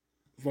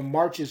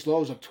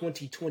lows of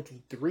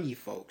 2023,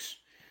 folks.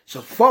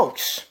 So,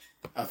 folks,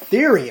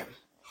 Ethereum,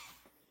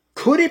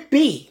 could it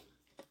be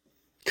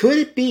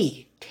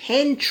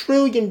 $10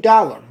 trillion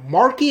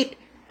market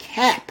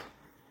cap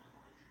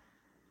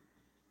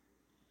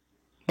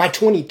by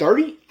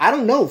 2030? I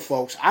don't know,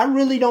 folks. I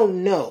really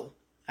don't know.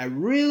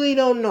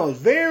 It's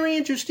very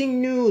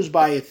interesting news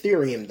by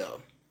Ethereum,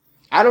 though.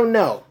 I don't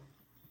know.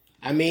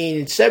 I mean,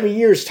 in 7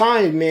 years'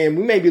 time, man,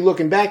 we may be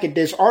looking back at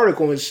this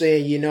article and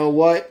saying, you know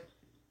what?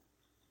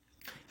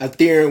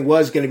 Ethereum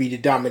was going to be the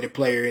dominant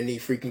player in the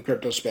freaking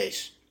crypto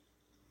space.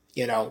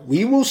 You know,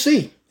 we will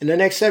see in the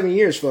next 7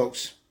 years,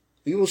 folks.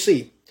 We will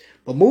see.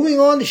 But moving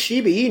on to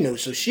Shiba Inu.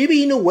 So Shiba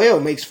Inu whale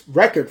makes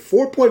record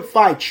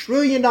 $4.5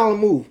 trillion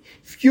move,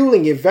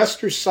 fueling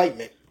investor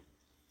excitement.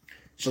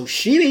 So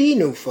Shiba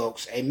Inu,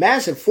 folks, a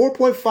massive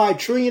 $4.5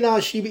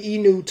 trillion Shiba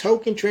Inu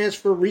token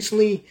transfer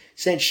recently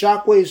sent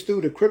shockwaves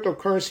through the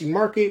cryptocurrency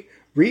market,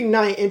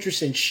 reigniting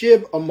interest in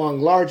SHIB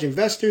among large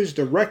investors.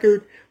 The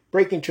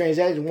record-breaking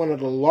transaction, one of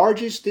the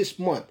largest this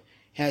month,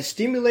 has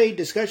stimulated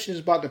discussions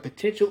about the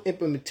potential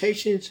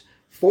implementations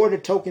for the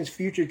token's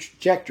future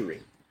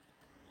trajectory.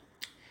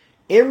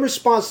 In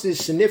response to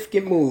this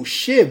significant move,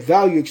 SHIB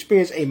value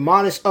experienced a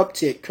modest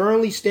uptick,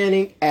 currently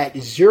standing at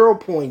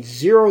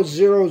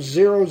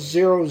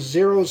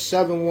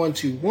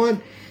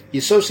 0.00007121. The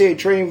associated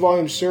trading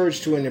volume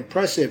surged to an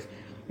impressive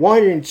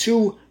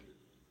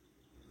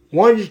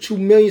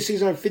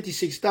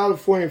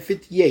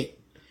 102,656,458,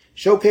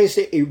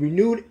 showcasing a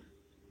renewed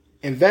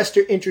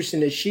investor interest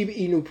in the Shiba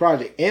Inu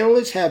project.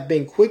 Analysts have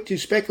been quick to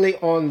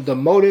speculate on the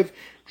motive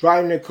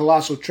driving the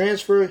colossal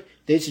transfer.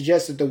 They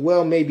suggest that the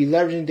whale may be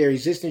leveraging their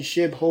existing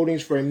SHIB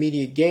holdings for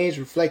immediate gains,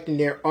 reflecting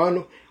their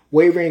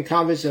unwavering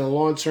confidence in the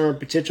long-term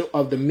potential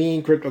of the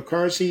meme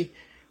cryptocurrency.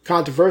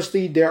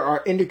 Controversially, there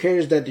are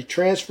indicators that the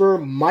transfer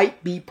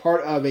might be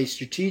part of a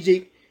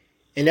strategic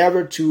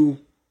endeavor to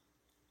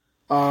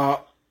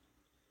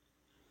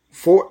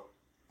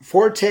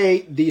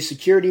forte the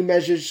security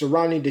measures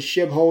surrounding the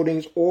SHIB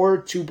holdings or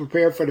to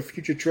prepare for the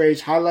future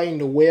trades, highlighting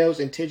the whale's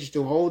intention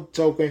to hold the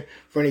token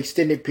for an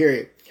extended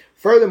period.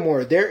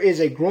 Furthermore, there is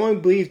a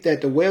growing belief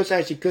that the whales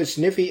actually could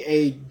signify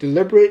a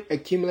deliberate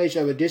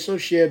accumulation of additional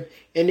SHIB,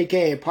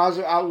 indicating a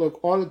positive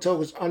outlook on the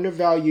token's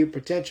undervalued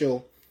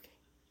potential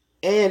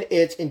and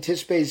its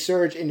anticipated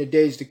surge in the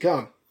days to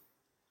come.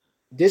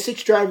 This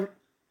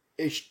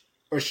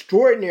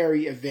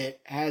extraordinary event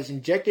has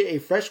injected a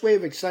fresh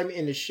wave of excitement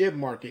in the SHIB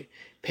market,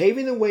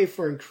 paving the way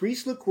for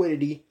increased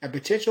liquidity and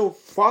potential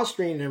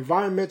fostering an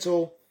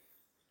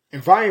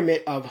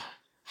environment of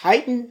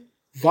heightened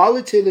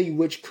volatility,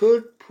 which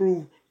could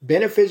prove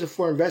beneficial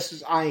for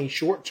investors eyeing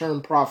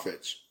short-term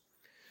profits.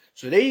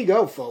 So there you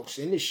go, folks.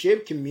 In the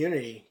SHIB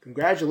community,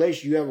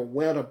 congratulations, you have a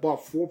whale that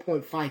bought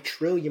 4.5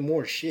 trillion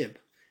more SHIB.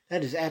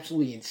 That is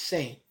absolutely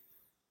insane.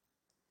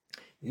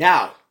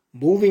 Now,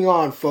 moving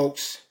on,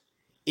 folks.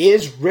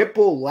 Is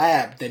Ripple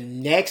Lab the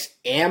next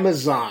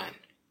Amazon?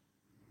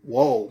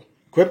 Whoa.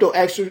 Crypto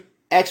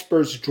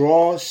experts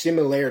draw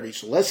similarities.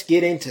 So let's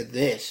get into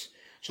this.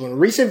 So in a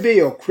recent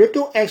video,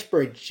 crypto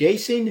expert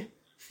Jason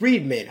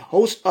Friedman,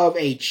 host of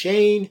a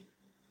Chain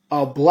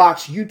of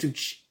Blocks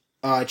YouTube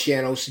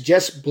channel,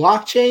 suggests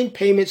blockchain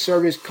payment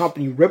service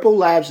company Ripple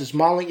Labs is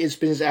modeling its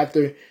business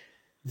after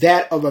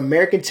that of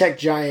American tech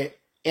giant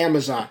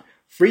Amazon.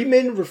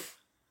 Friedman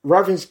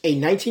referenced a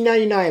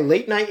 1999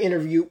 late-night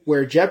interview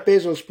where Jeff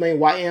Bezos explained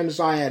why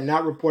Amazon had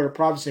not reported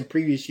profits in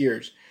previous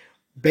years.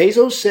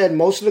 Bezos said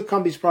most of the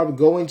company's profit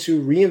go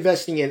into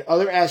reinvesting in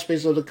other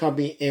aspects of the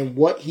company in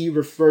what he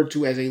referred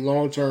to as a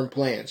long-term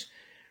plans.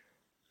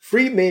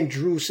 Friedman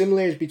drew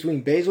similarities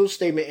between Bezos'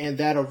 statement and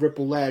that of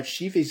Ripple Labs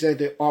Chief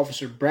Executive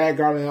Officer Brad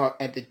Garlinghouse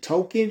at the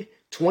Token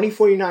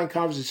 2049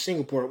 conference in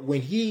Singapore.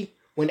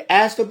 When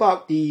asked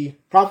about the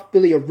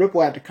profitability of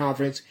Ripple at the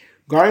conference,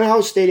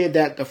 Garlinghouse stated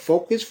that the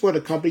focus for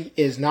the company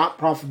is not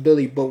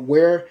profitability, but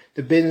where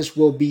the business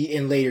will be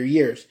in later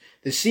years.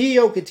 The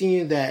CEO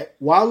continued that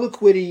while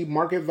liquidity,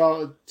 market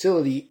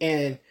volatility,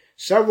 and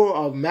several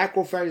of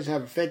macro factors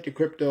have affected the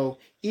crypto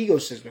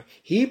ecosystem,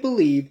 he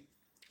believed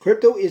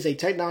crypto is a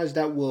technology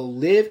that will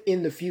live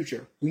in the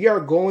future. We are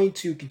going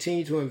to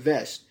continue to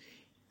invest,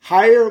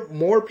 hire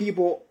more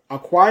people,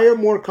 acquire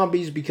more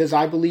companies because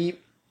I believe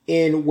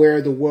in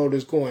where the world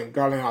is going,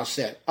 Garlinghouse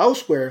said.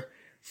 Elsewhere,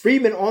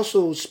 Friedman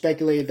also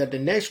speculated that the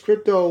next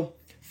crypto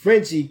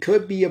frenzy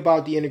could be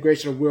about the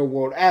integration of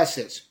real-world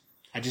assets.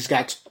 I just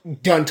got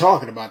done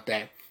talking about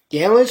that.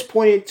 The analyst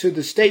pointed to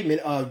the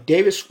statement of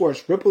David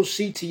Schwartz, Ripple's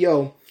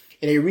CTO,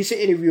 in a recent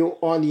interview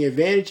on the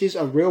advantages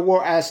of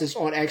real-world assets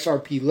on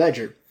XRP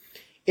Ledger.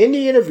 In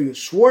the interview,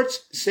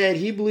 Schwartz said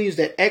he believes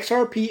that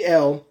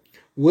XRPL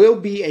will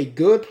be a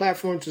good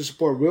platform to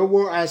support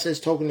real-world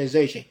assets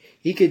tokenization.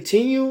 He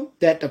continued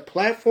that the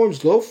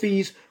platform's low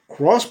fees,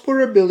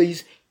 cross-border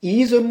abilities,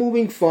 ease of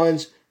moving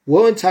funds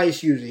will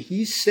entice users.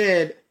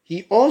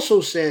 He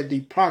also said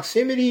the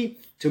proximity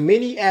to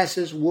many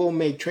assets will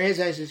make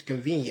transactions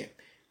convenient.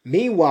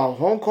 Meanwhile,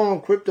 Hong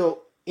Kong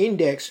Crypto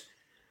Index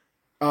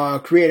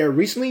creator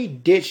recently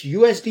ditched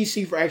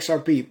USDC for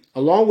XRP.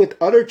 Along with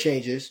other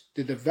changes,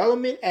 the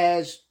development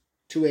adds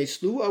to a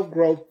slew of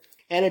growth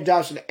and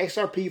adoption of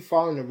XRP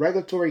following the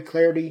regulatory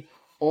clarity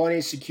on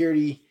its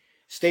security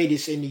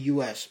status in the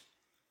US.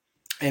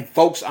 And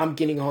folks, I'm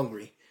getting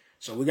hungry.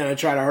 So we're going to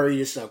try to hurry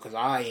this up because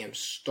I am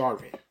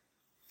starving.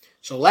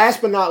 So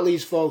last but not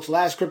least, folks,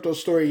 last crypto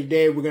story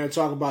today, we're going to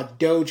talk about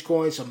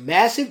Dogecoin. Some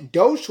massive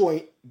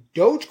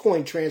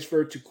Dogecoin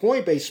transfer to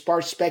Coinbase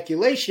sparked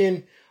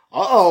speculation.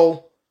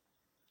 So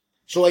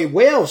a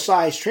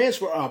whale-sized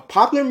transfer of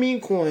popular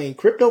meme coin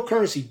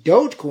cryptocurrency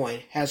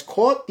Dogecoin has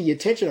caught the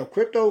attention of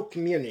crypto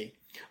community.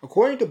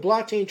 According to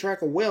blockchain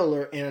tracker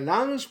Whaler, an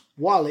anonymous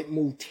wallet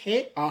moved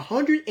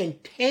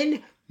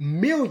 110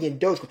 million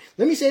Dogecoin.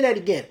 Let me say that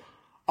again.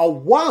 A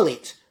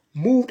wallet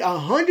moved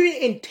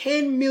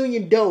 110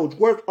 million Doge,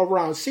 worth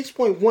around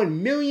 6.1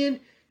 million,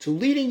 to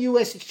leading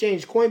U.S.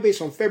 exchange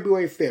Coinbase on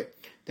February 5th.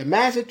 The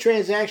massive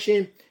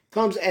transaction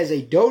comes as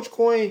a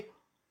Dogecoin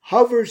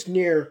hovers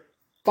near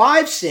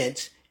 5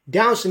 cents,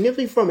 down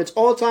significantly from its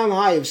all-time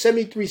high of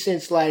 73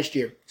 cents last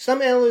year.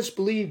 Some analysts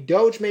believe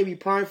Doge may be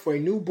primed for a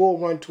new bull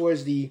run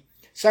towards the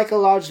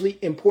psychologically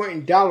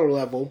important dollar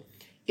level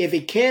if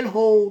it can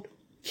hold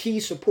key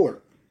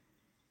support.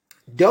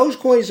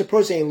 Dogecoin is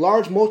approaching a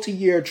large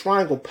multi-year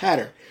triangle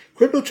pattern.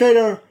 Crypto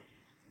trader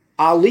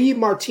Ali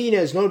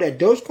Martinez noted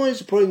that Dogecoin is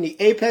supporting the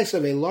apex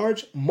of a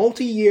large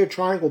multi-year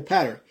triangle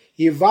pattern.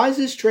 He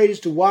advises traders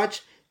to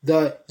watch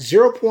the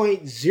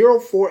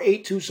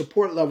 0.0482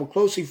 support level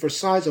closely for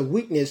signs of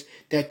weakness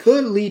that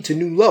could lead to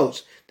new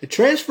lows. The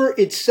transfer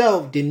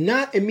itself did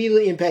not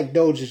immediately impact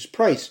Doge's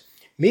price.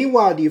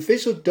 Meanwhile, the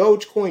official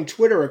Dogecoin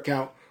Twitter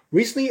account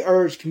recently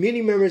urged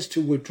community members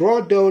to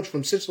withdraw Doge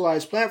from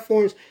centralized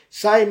platforms,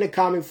 citing the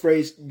common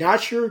phrase,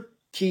 "not your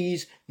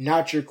keys,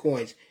 not your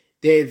coins."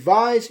 They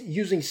advise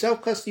using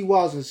self-custody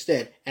wallets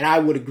instead, and I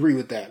would agree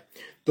with that.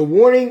 The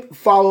warning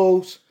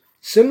follows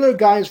similar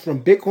guidance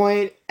from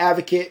Bitcoin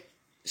advocate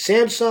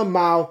Samsung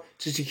Mao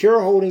to secure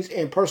holdings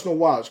and personal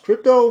wallets.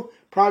 Crypto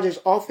projects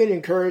often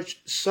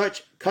encourage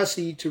such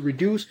custody to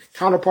reduce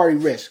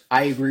counterparty risk.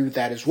 I agree with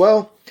that as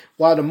well.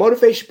 While the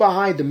motivation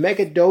behind the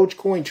mega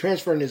Dogecoin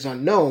transfer is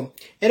unknown,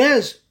 it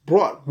has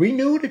brought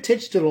renewed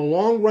attention to the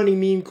long-running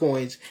meme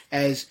coins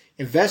as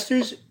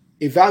investors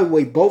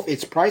evaluate both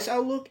its price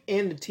outlook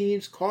and the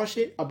team's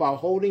caution about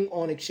holding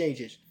on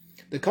exchanges.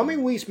 The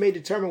coming weeks may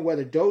determine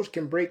whether Doge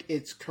can break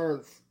its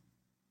current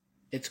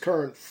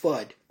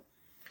FUD.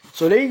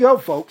 So there you go,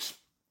 folks.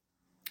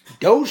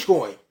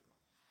 Dogecoin.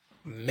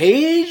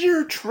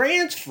 Major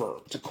transfer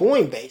to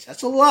Coinbase.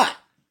 That's a lot.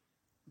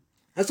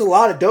 That's a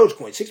lot of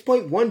Dogecoin.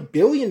 $6.1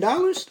 billion?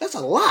 That's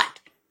a lot.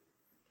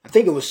 I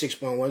think it was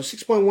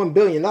 $6.1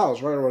 billion,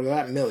 right over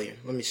that million.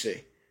 Let me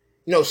see.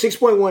 No,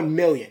 6.1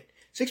 million.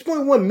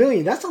 6.1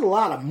 million, that's a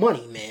lot of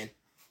money, man.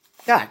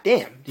 God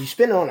damn. Do you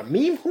spend it on a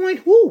meme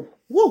coin? Woo.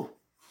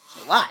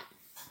 It's a lot.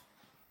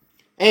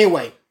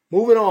 Anyway,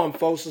 moving on,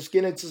 folks. Let's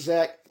get into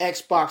that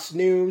Xbox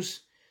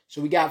news.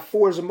 So we got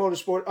Forza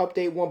Motorsport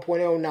Update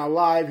 1.0 now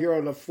live. Here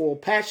are the full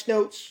patch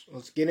notes.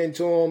 Let's get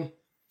into them.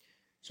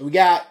 So we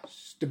got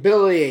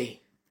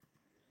stability,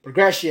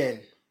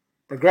 progression,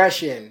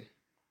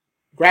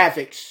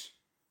 graphics,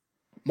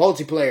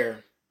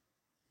 multiplayer,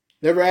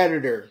 liver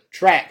editor,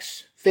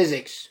 tracks,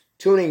 physics,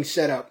 tuning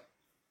setup,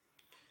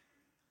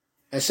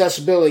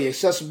 accessibility,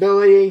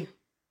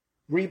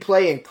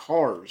 replay, and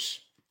cars.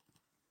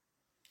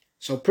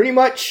 So pretty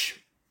much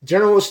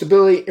general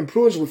stability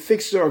improves with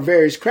fixes or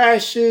various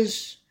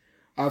crashes.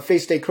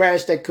 Fixed a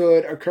crash that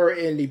could occur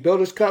in the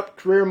Builders Cup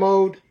career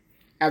mode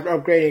after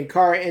upgrading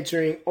car,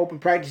 entering open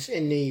practice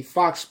in the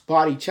Fox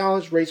Body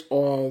Challenge race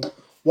on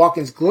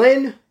Watkins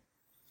Glen.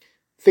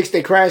 Fixed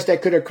a crash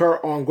that could occur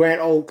on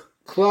Grand Oak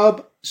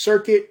Club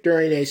circuit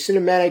during a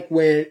cinematic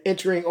when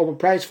entering open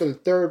practice for the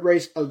third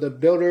race of the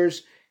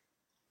Builders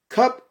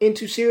Cup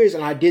into series.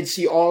 And I did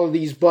see all of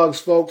these bugs,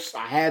 folks.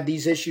 I had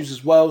these issues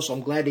as well, so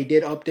I'm glad they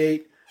did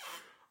update.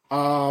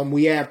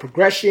 We have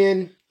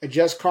progression,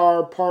 adjust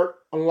car part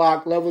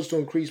unlock levels to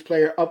increase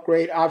player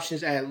upgrade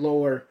options at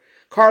lower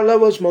car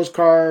levels. Most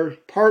car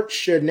parts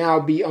should now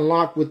be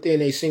unlocked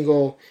within a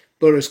single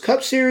Builders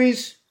Cup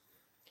series.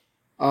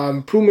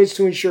 Improvements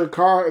to ensure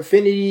car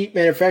affinity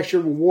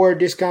manufacturer reward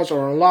discounts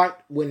are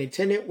unlocked when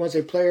intended once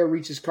a player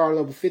reaches car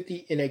level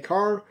 50 in a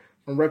car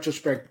from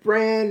Retrospect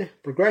brand.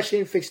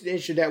 Progression fixed the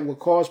issue that will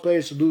cause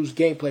players to lose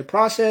gameplay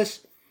process.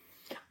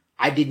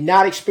 I did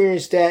not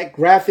experience that.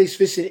 Graphics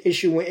fixed the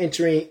issue when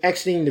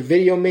exiting the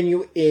video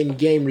menu in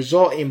game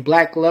result in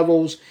black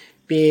levels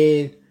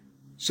being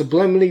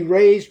subliminally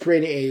raised,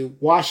 creating a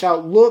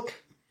washout look.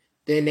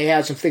 Then they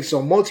had some fixes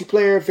on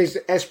multiplayer, fixed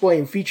the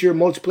exploiting feature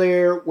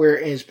multiplayer, where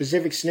in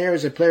specific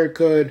scenarios a player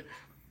could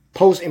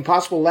post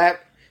impossible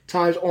lap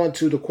times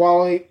onto the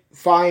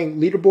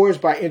qualifying leaderboards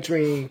by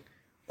entering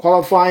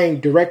qualifying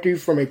directory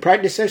from a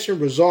practice session.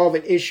 Resolve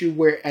an issue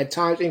where at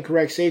times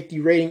incorrect safety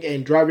rating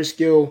and driver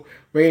skill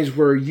ratings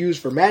were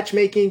used for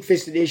matchmaking.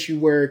 Fixed an issue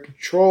where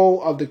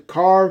control of the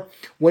car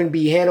wouldn't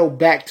be handled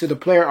back to the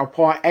player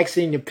upon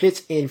exiting the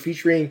pits and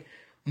featuring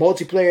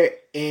multiplayer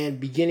and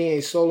beginning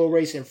a solo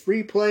race in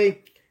free play.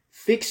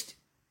 Fixed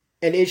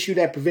an issue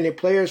that prevented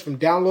players from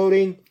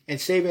downloading and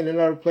saving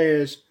another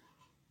player's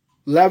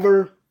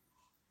lever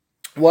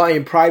while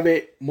in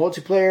private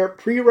multiplayer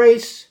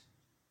pre-race.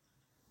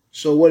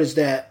 So what is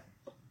that?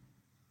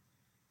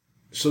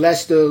 So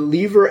that's the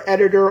lever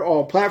editor.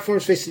 All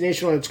platforms. Fixed an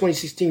issue on the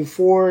 2016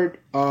 Ford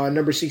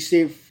number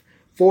 68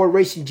 Ford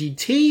Racing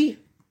GT.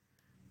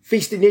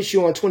 Fixed an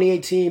issue on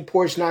 2018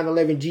 Porsche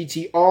 911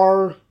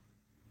 GTR.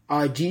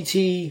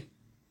 GT2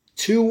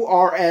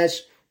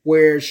 RS,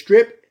 where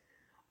stripped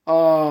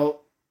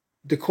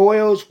the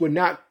coils would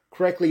not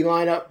correctly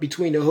line up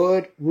between the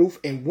hood, roof,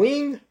 and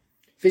wing.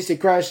 Fix the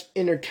crash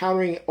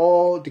encountering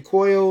all the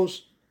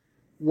coils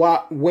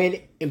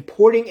when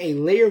importing a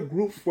layer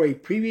group for a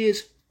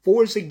previous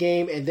Forza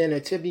game and then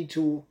attempting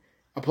to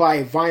apply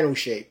a vinyl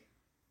shape.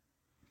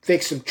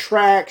 Fix some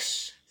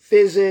tracks,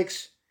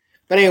 physics.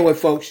 But anyway,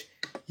 folks,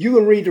 you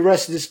can read the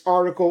rest of this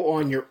article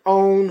on your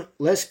own.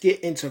 Let's get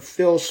into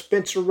Phil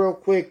Spencer real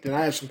quick. Then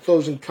I have some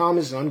closing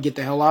comments and I'm going to get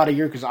the hell out of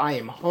here because I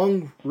am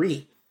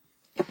hungry.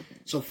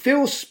 So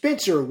Phil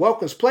Spencer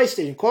welcomes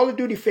PlayStation Call of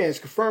Duty fans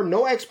confirm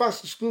no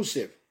Xbox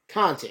exclusive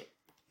content.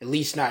 At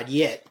least not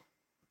yet.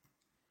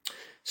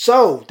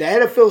 So, the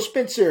head of Phil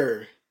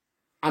the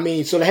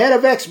head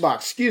of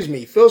Xbox,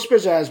 Phil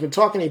Spencer has been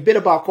talking a bit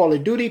about Call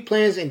of Duty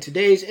plans in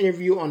today's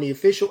interview on the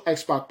official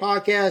Xbox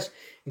podcast,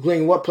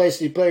 including what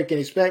PlayStation player can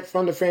expect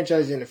from the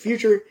franchise in the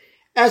future.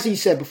 As he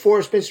said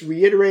before, Spencer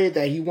reiterated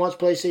that he wants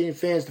PlayStation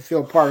fans to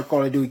feel part of the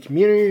Call of Duty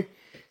community,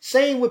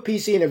 same with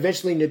PC and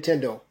eventually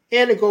Nintendo.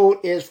 And the goal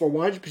is for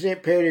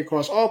 100% parity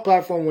across all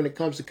platforms when it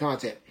comes to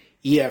content.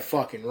 Yeah,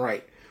 fucking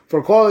right.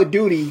 For Call of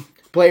Duty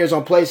players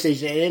on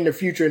PlayStation and in the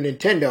future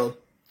Nintendo,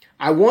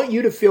 I want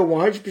you to feel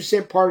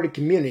 100% part of the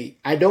community.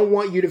 I don't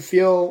want you to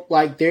feel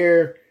like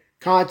their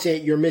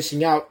content you're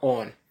missing out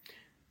on.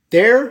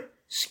 Their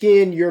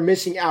skin you're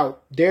missing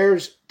out. Their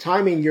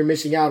timing you're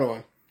missing out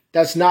on.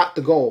 That's not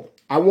the goal.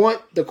 I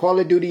want the Call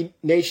of Duty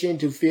nation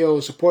to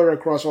feel supported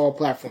across all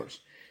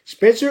platforms.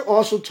 Spencer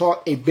also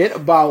talked a bit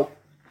about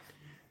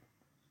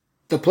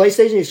the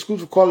PlayStation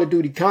exclusive Call of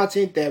Duty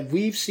content that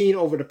we've seen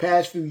over the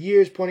past few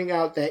years, pointing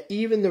out that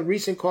even the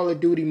recent Call of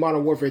Duty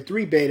Modern Warfare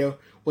 3 beta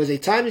was a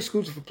timed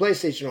exclusive for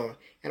PlayStation on,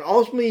 and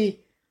ultimately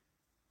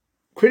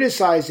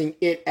criticizing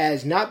it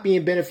as not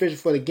being beneficial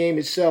for the game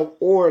itself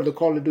or the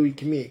Call of Duty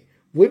community.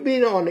 We've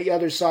been on the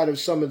other side of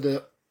some of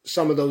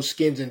those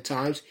skins and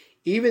times.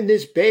 Even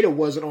this beta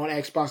wasn't on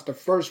Xbox the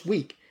first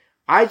week.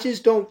 I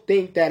just don't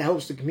think that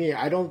helps the community.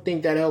 I don't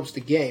think that helps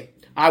the game.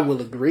 I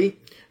will agree.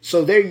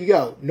 So there you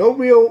go. No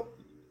real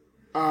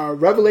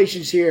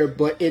revelations here,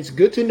 but it's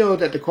good to know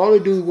that the Call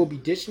of Duty will be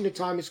dishing the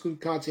time exclusive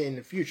content in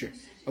the future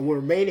and will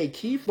remain a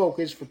key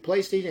focus for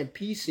PlayStation and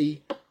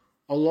PC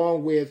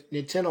along with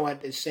Nintendo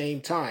at the same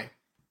time.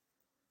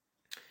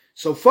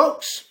 So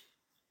folks,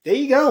 there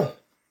you go.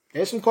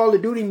 There's some Call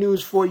of Duty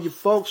news for you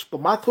folks,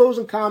 but my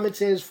closing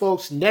comments is,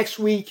 folks, next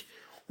week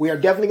we are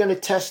definitely going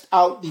to test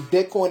out the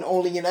Bitcoin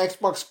only and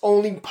Xbox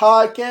only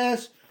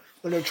podcast.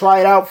 We're going to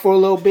try it out for a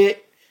little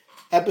bit.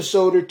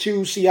 Episode or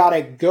two, see how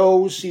that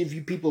goes, see if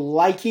you people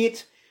like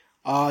it.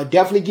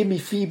 Definitely give me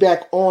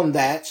feedback on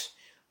that.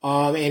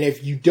 And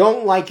if you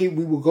don't like it,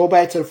 we will go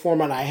back to the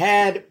format I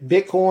had,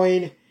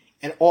 Bitcoin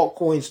and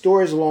altcoin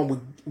stories along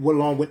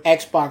with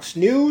Xbox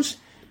news.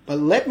 But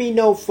let me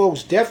know,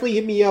 folks. Definitely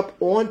hit me up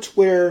on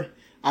Twitter.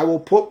 I will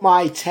put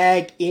my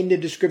tag in the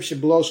description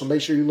below, so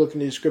make sure you look in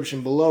the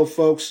description below,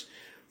 folks,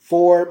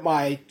 for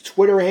my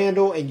Twitter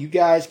handle. And you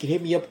guys can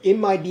hit me up in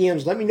my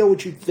DMs. Let me know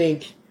what you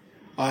think.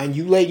 And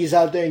you ladies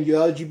out there and you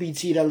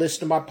LGBT that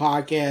listen to my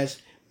podcast,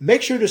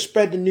 make sure to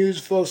spread the news,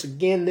 folks.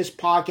 Again, this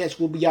podcast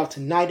will be out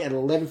tonight at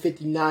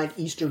 11:59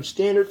 Eastern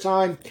Standard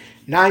Time,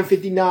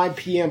 9:59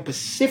 p.m.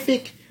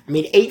 Pacific.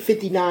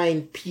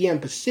 8:59 p.m.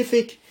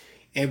 Pacific.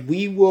 And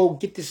we will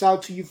get this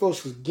out to you,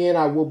 folks. Again,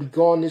 I will be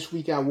gone this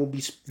weekend. I will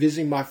be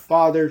visiting my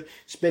father,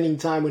 spending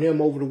time with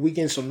him over the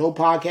weekend. So no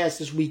podcast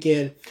this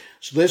weekend.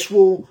 So this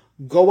will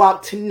go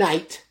out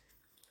tonight.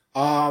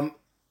 So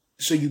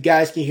you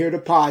guys can hear the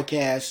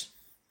podcast.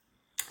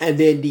 And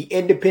then the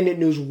independent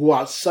news will go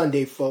out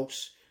Sunday,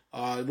 folks.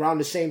 Around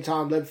the same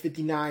time,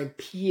 11:59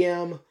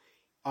 p.m.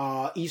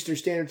 Eastern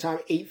Standard Time,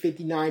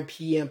 8:59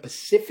 p.m.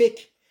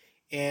 Pacific.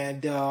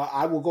 And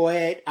I will go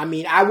ahead.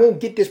 I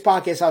won't get this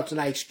podcast out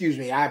tonight. Excuse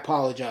me. I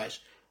apologize.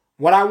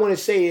 What I want to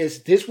say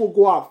is this will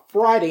go out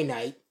Friday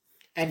night.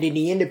 And then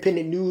the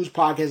independent news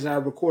podcast that I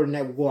recorded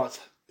that will go out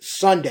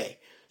Sunday.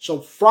 So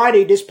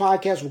Friday, this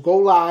podcast will go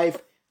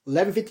live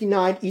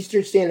 11:59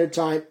 Eastern Standard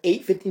Time,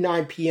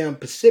 8:59 p.m.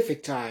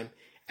 Pacific Time.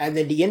 And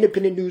then the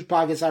independent news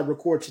podcast I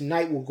record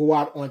tonight will go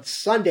out on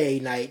Sunday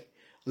night,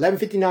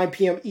 11:59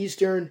 p.m.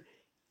 Eastern,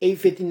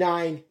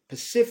 8:59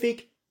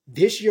 Pacific.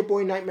 This is your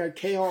boy Nightmare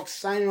K-Hawk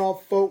signing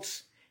off,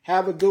 folks.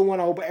 Have a good one.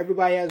 I hope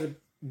everybody has a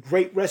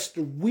great rest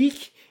of the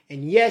week.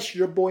 And yes,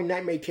 your boy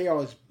Nightmare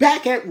K-Hawk is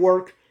back at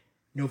work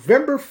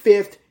November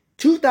 5th,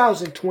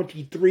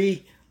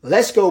 2023.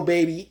 Let's go,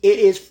 baby. It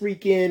is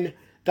freaking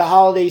the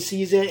holiday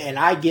season, and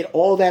I get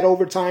all that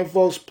overtime,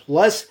 folks,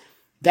 plus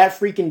that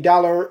freaking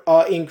dollar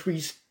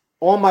increase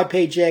on my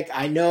paycheck.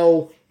 I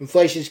know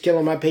inflation is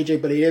killing my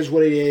paycheck, but it is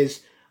what it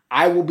is.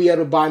 I will be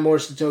able to buy more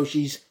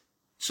Satoshis.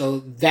 So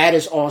that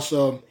is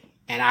awesome.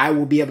 And I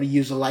will be able to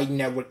use the Lightning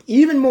Network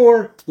even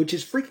more, which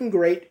is freaking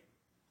great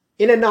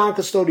in a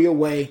non-custodial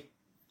way.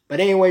 But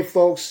anyway,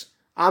 folks,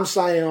 I'm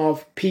signing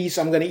off. Peace.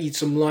 I'm going to eat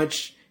some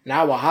lunch. And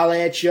I will holler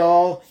at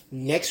y'all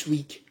next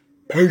week.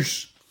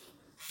 Peace.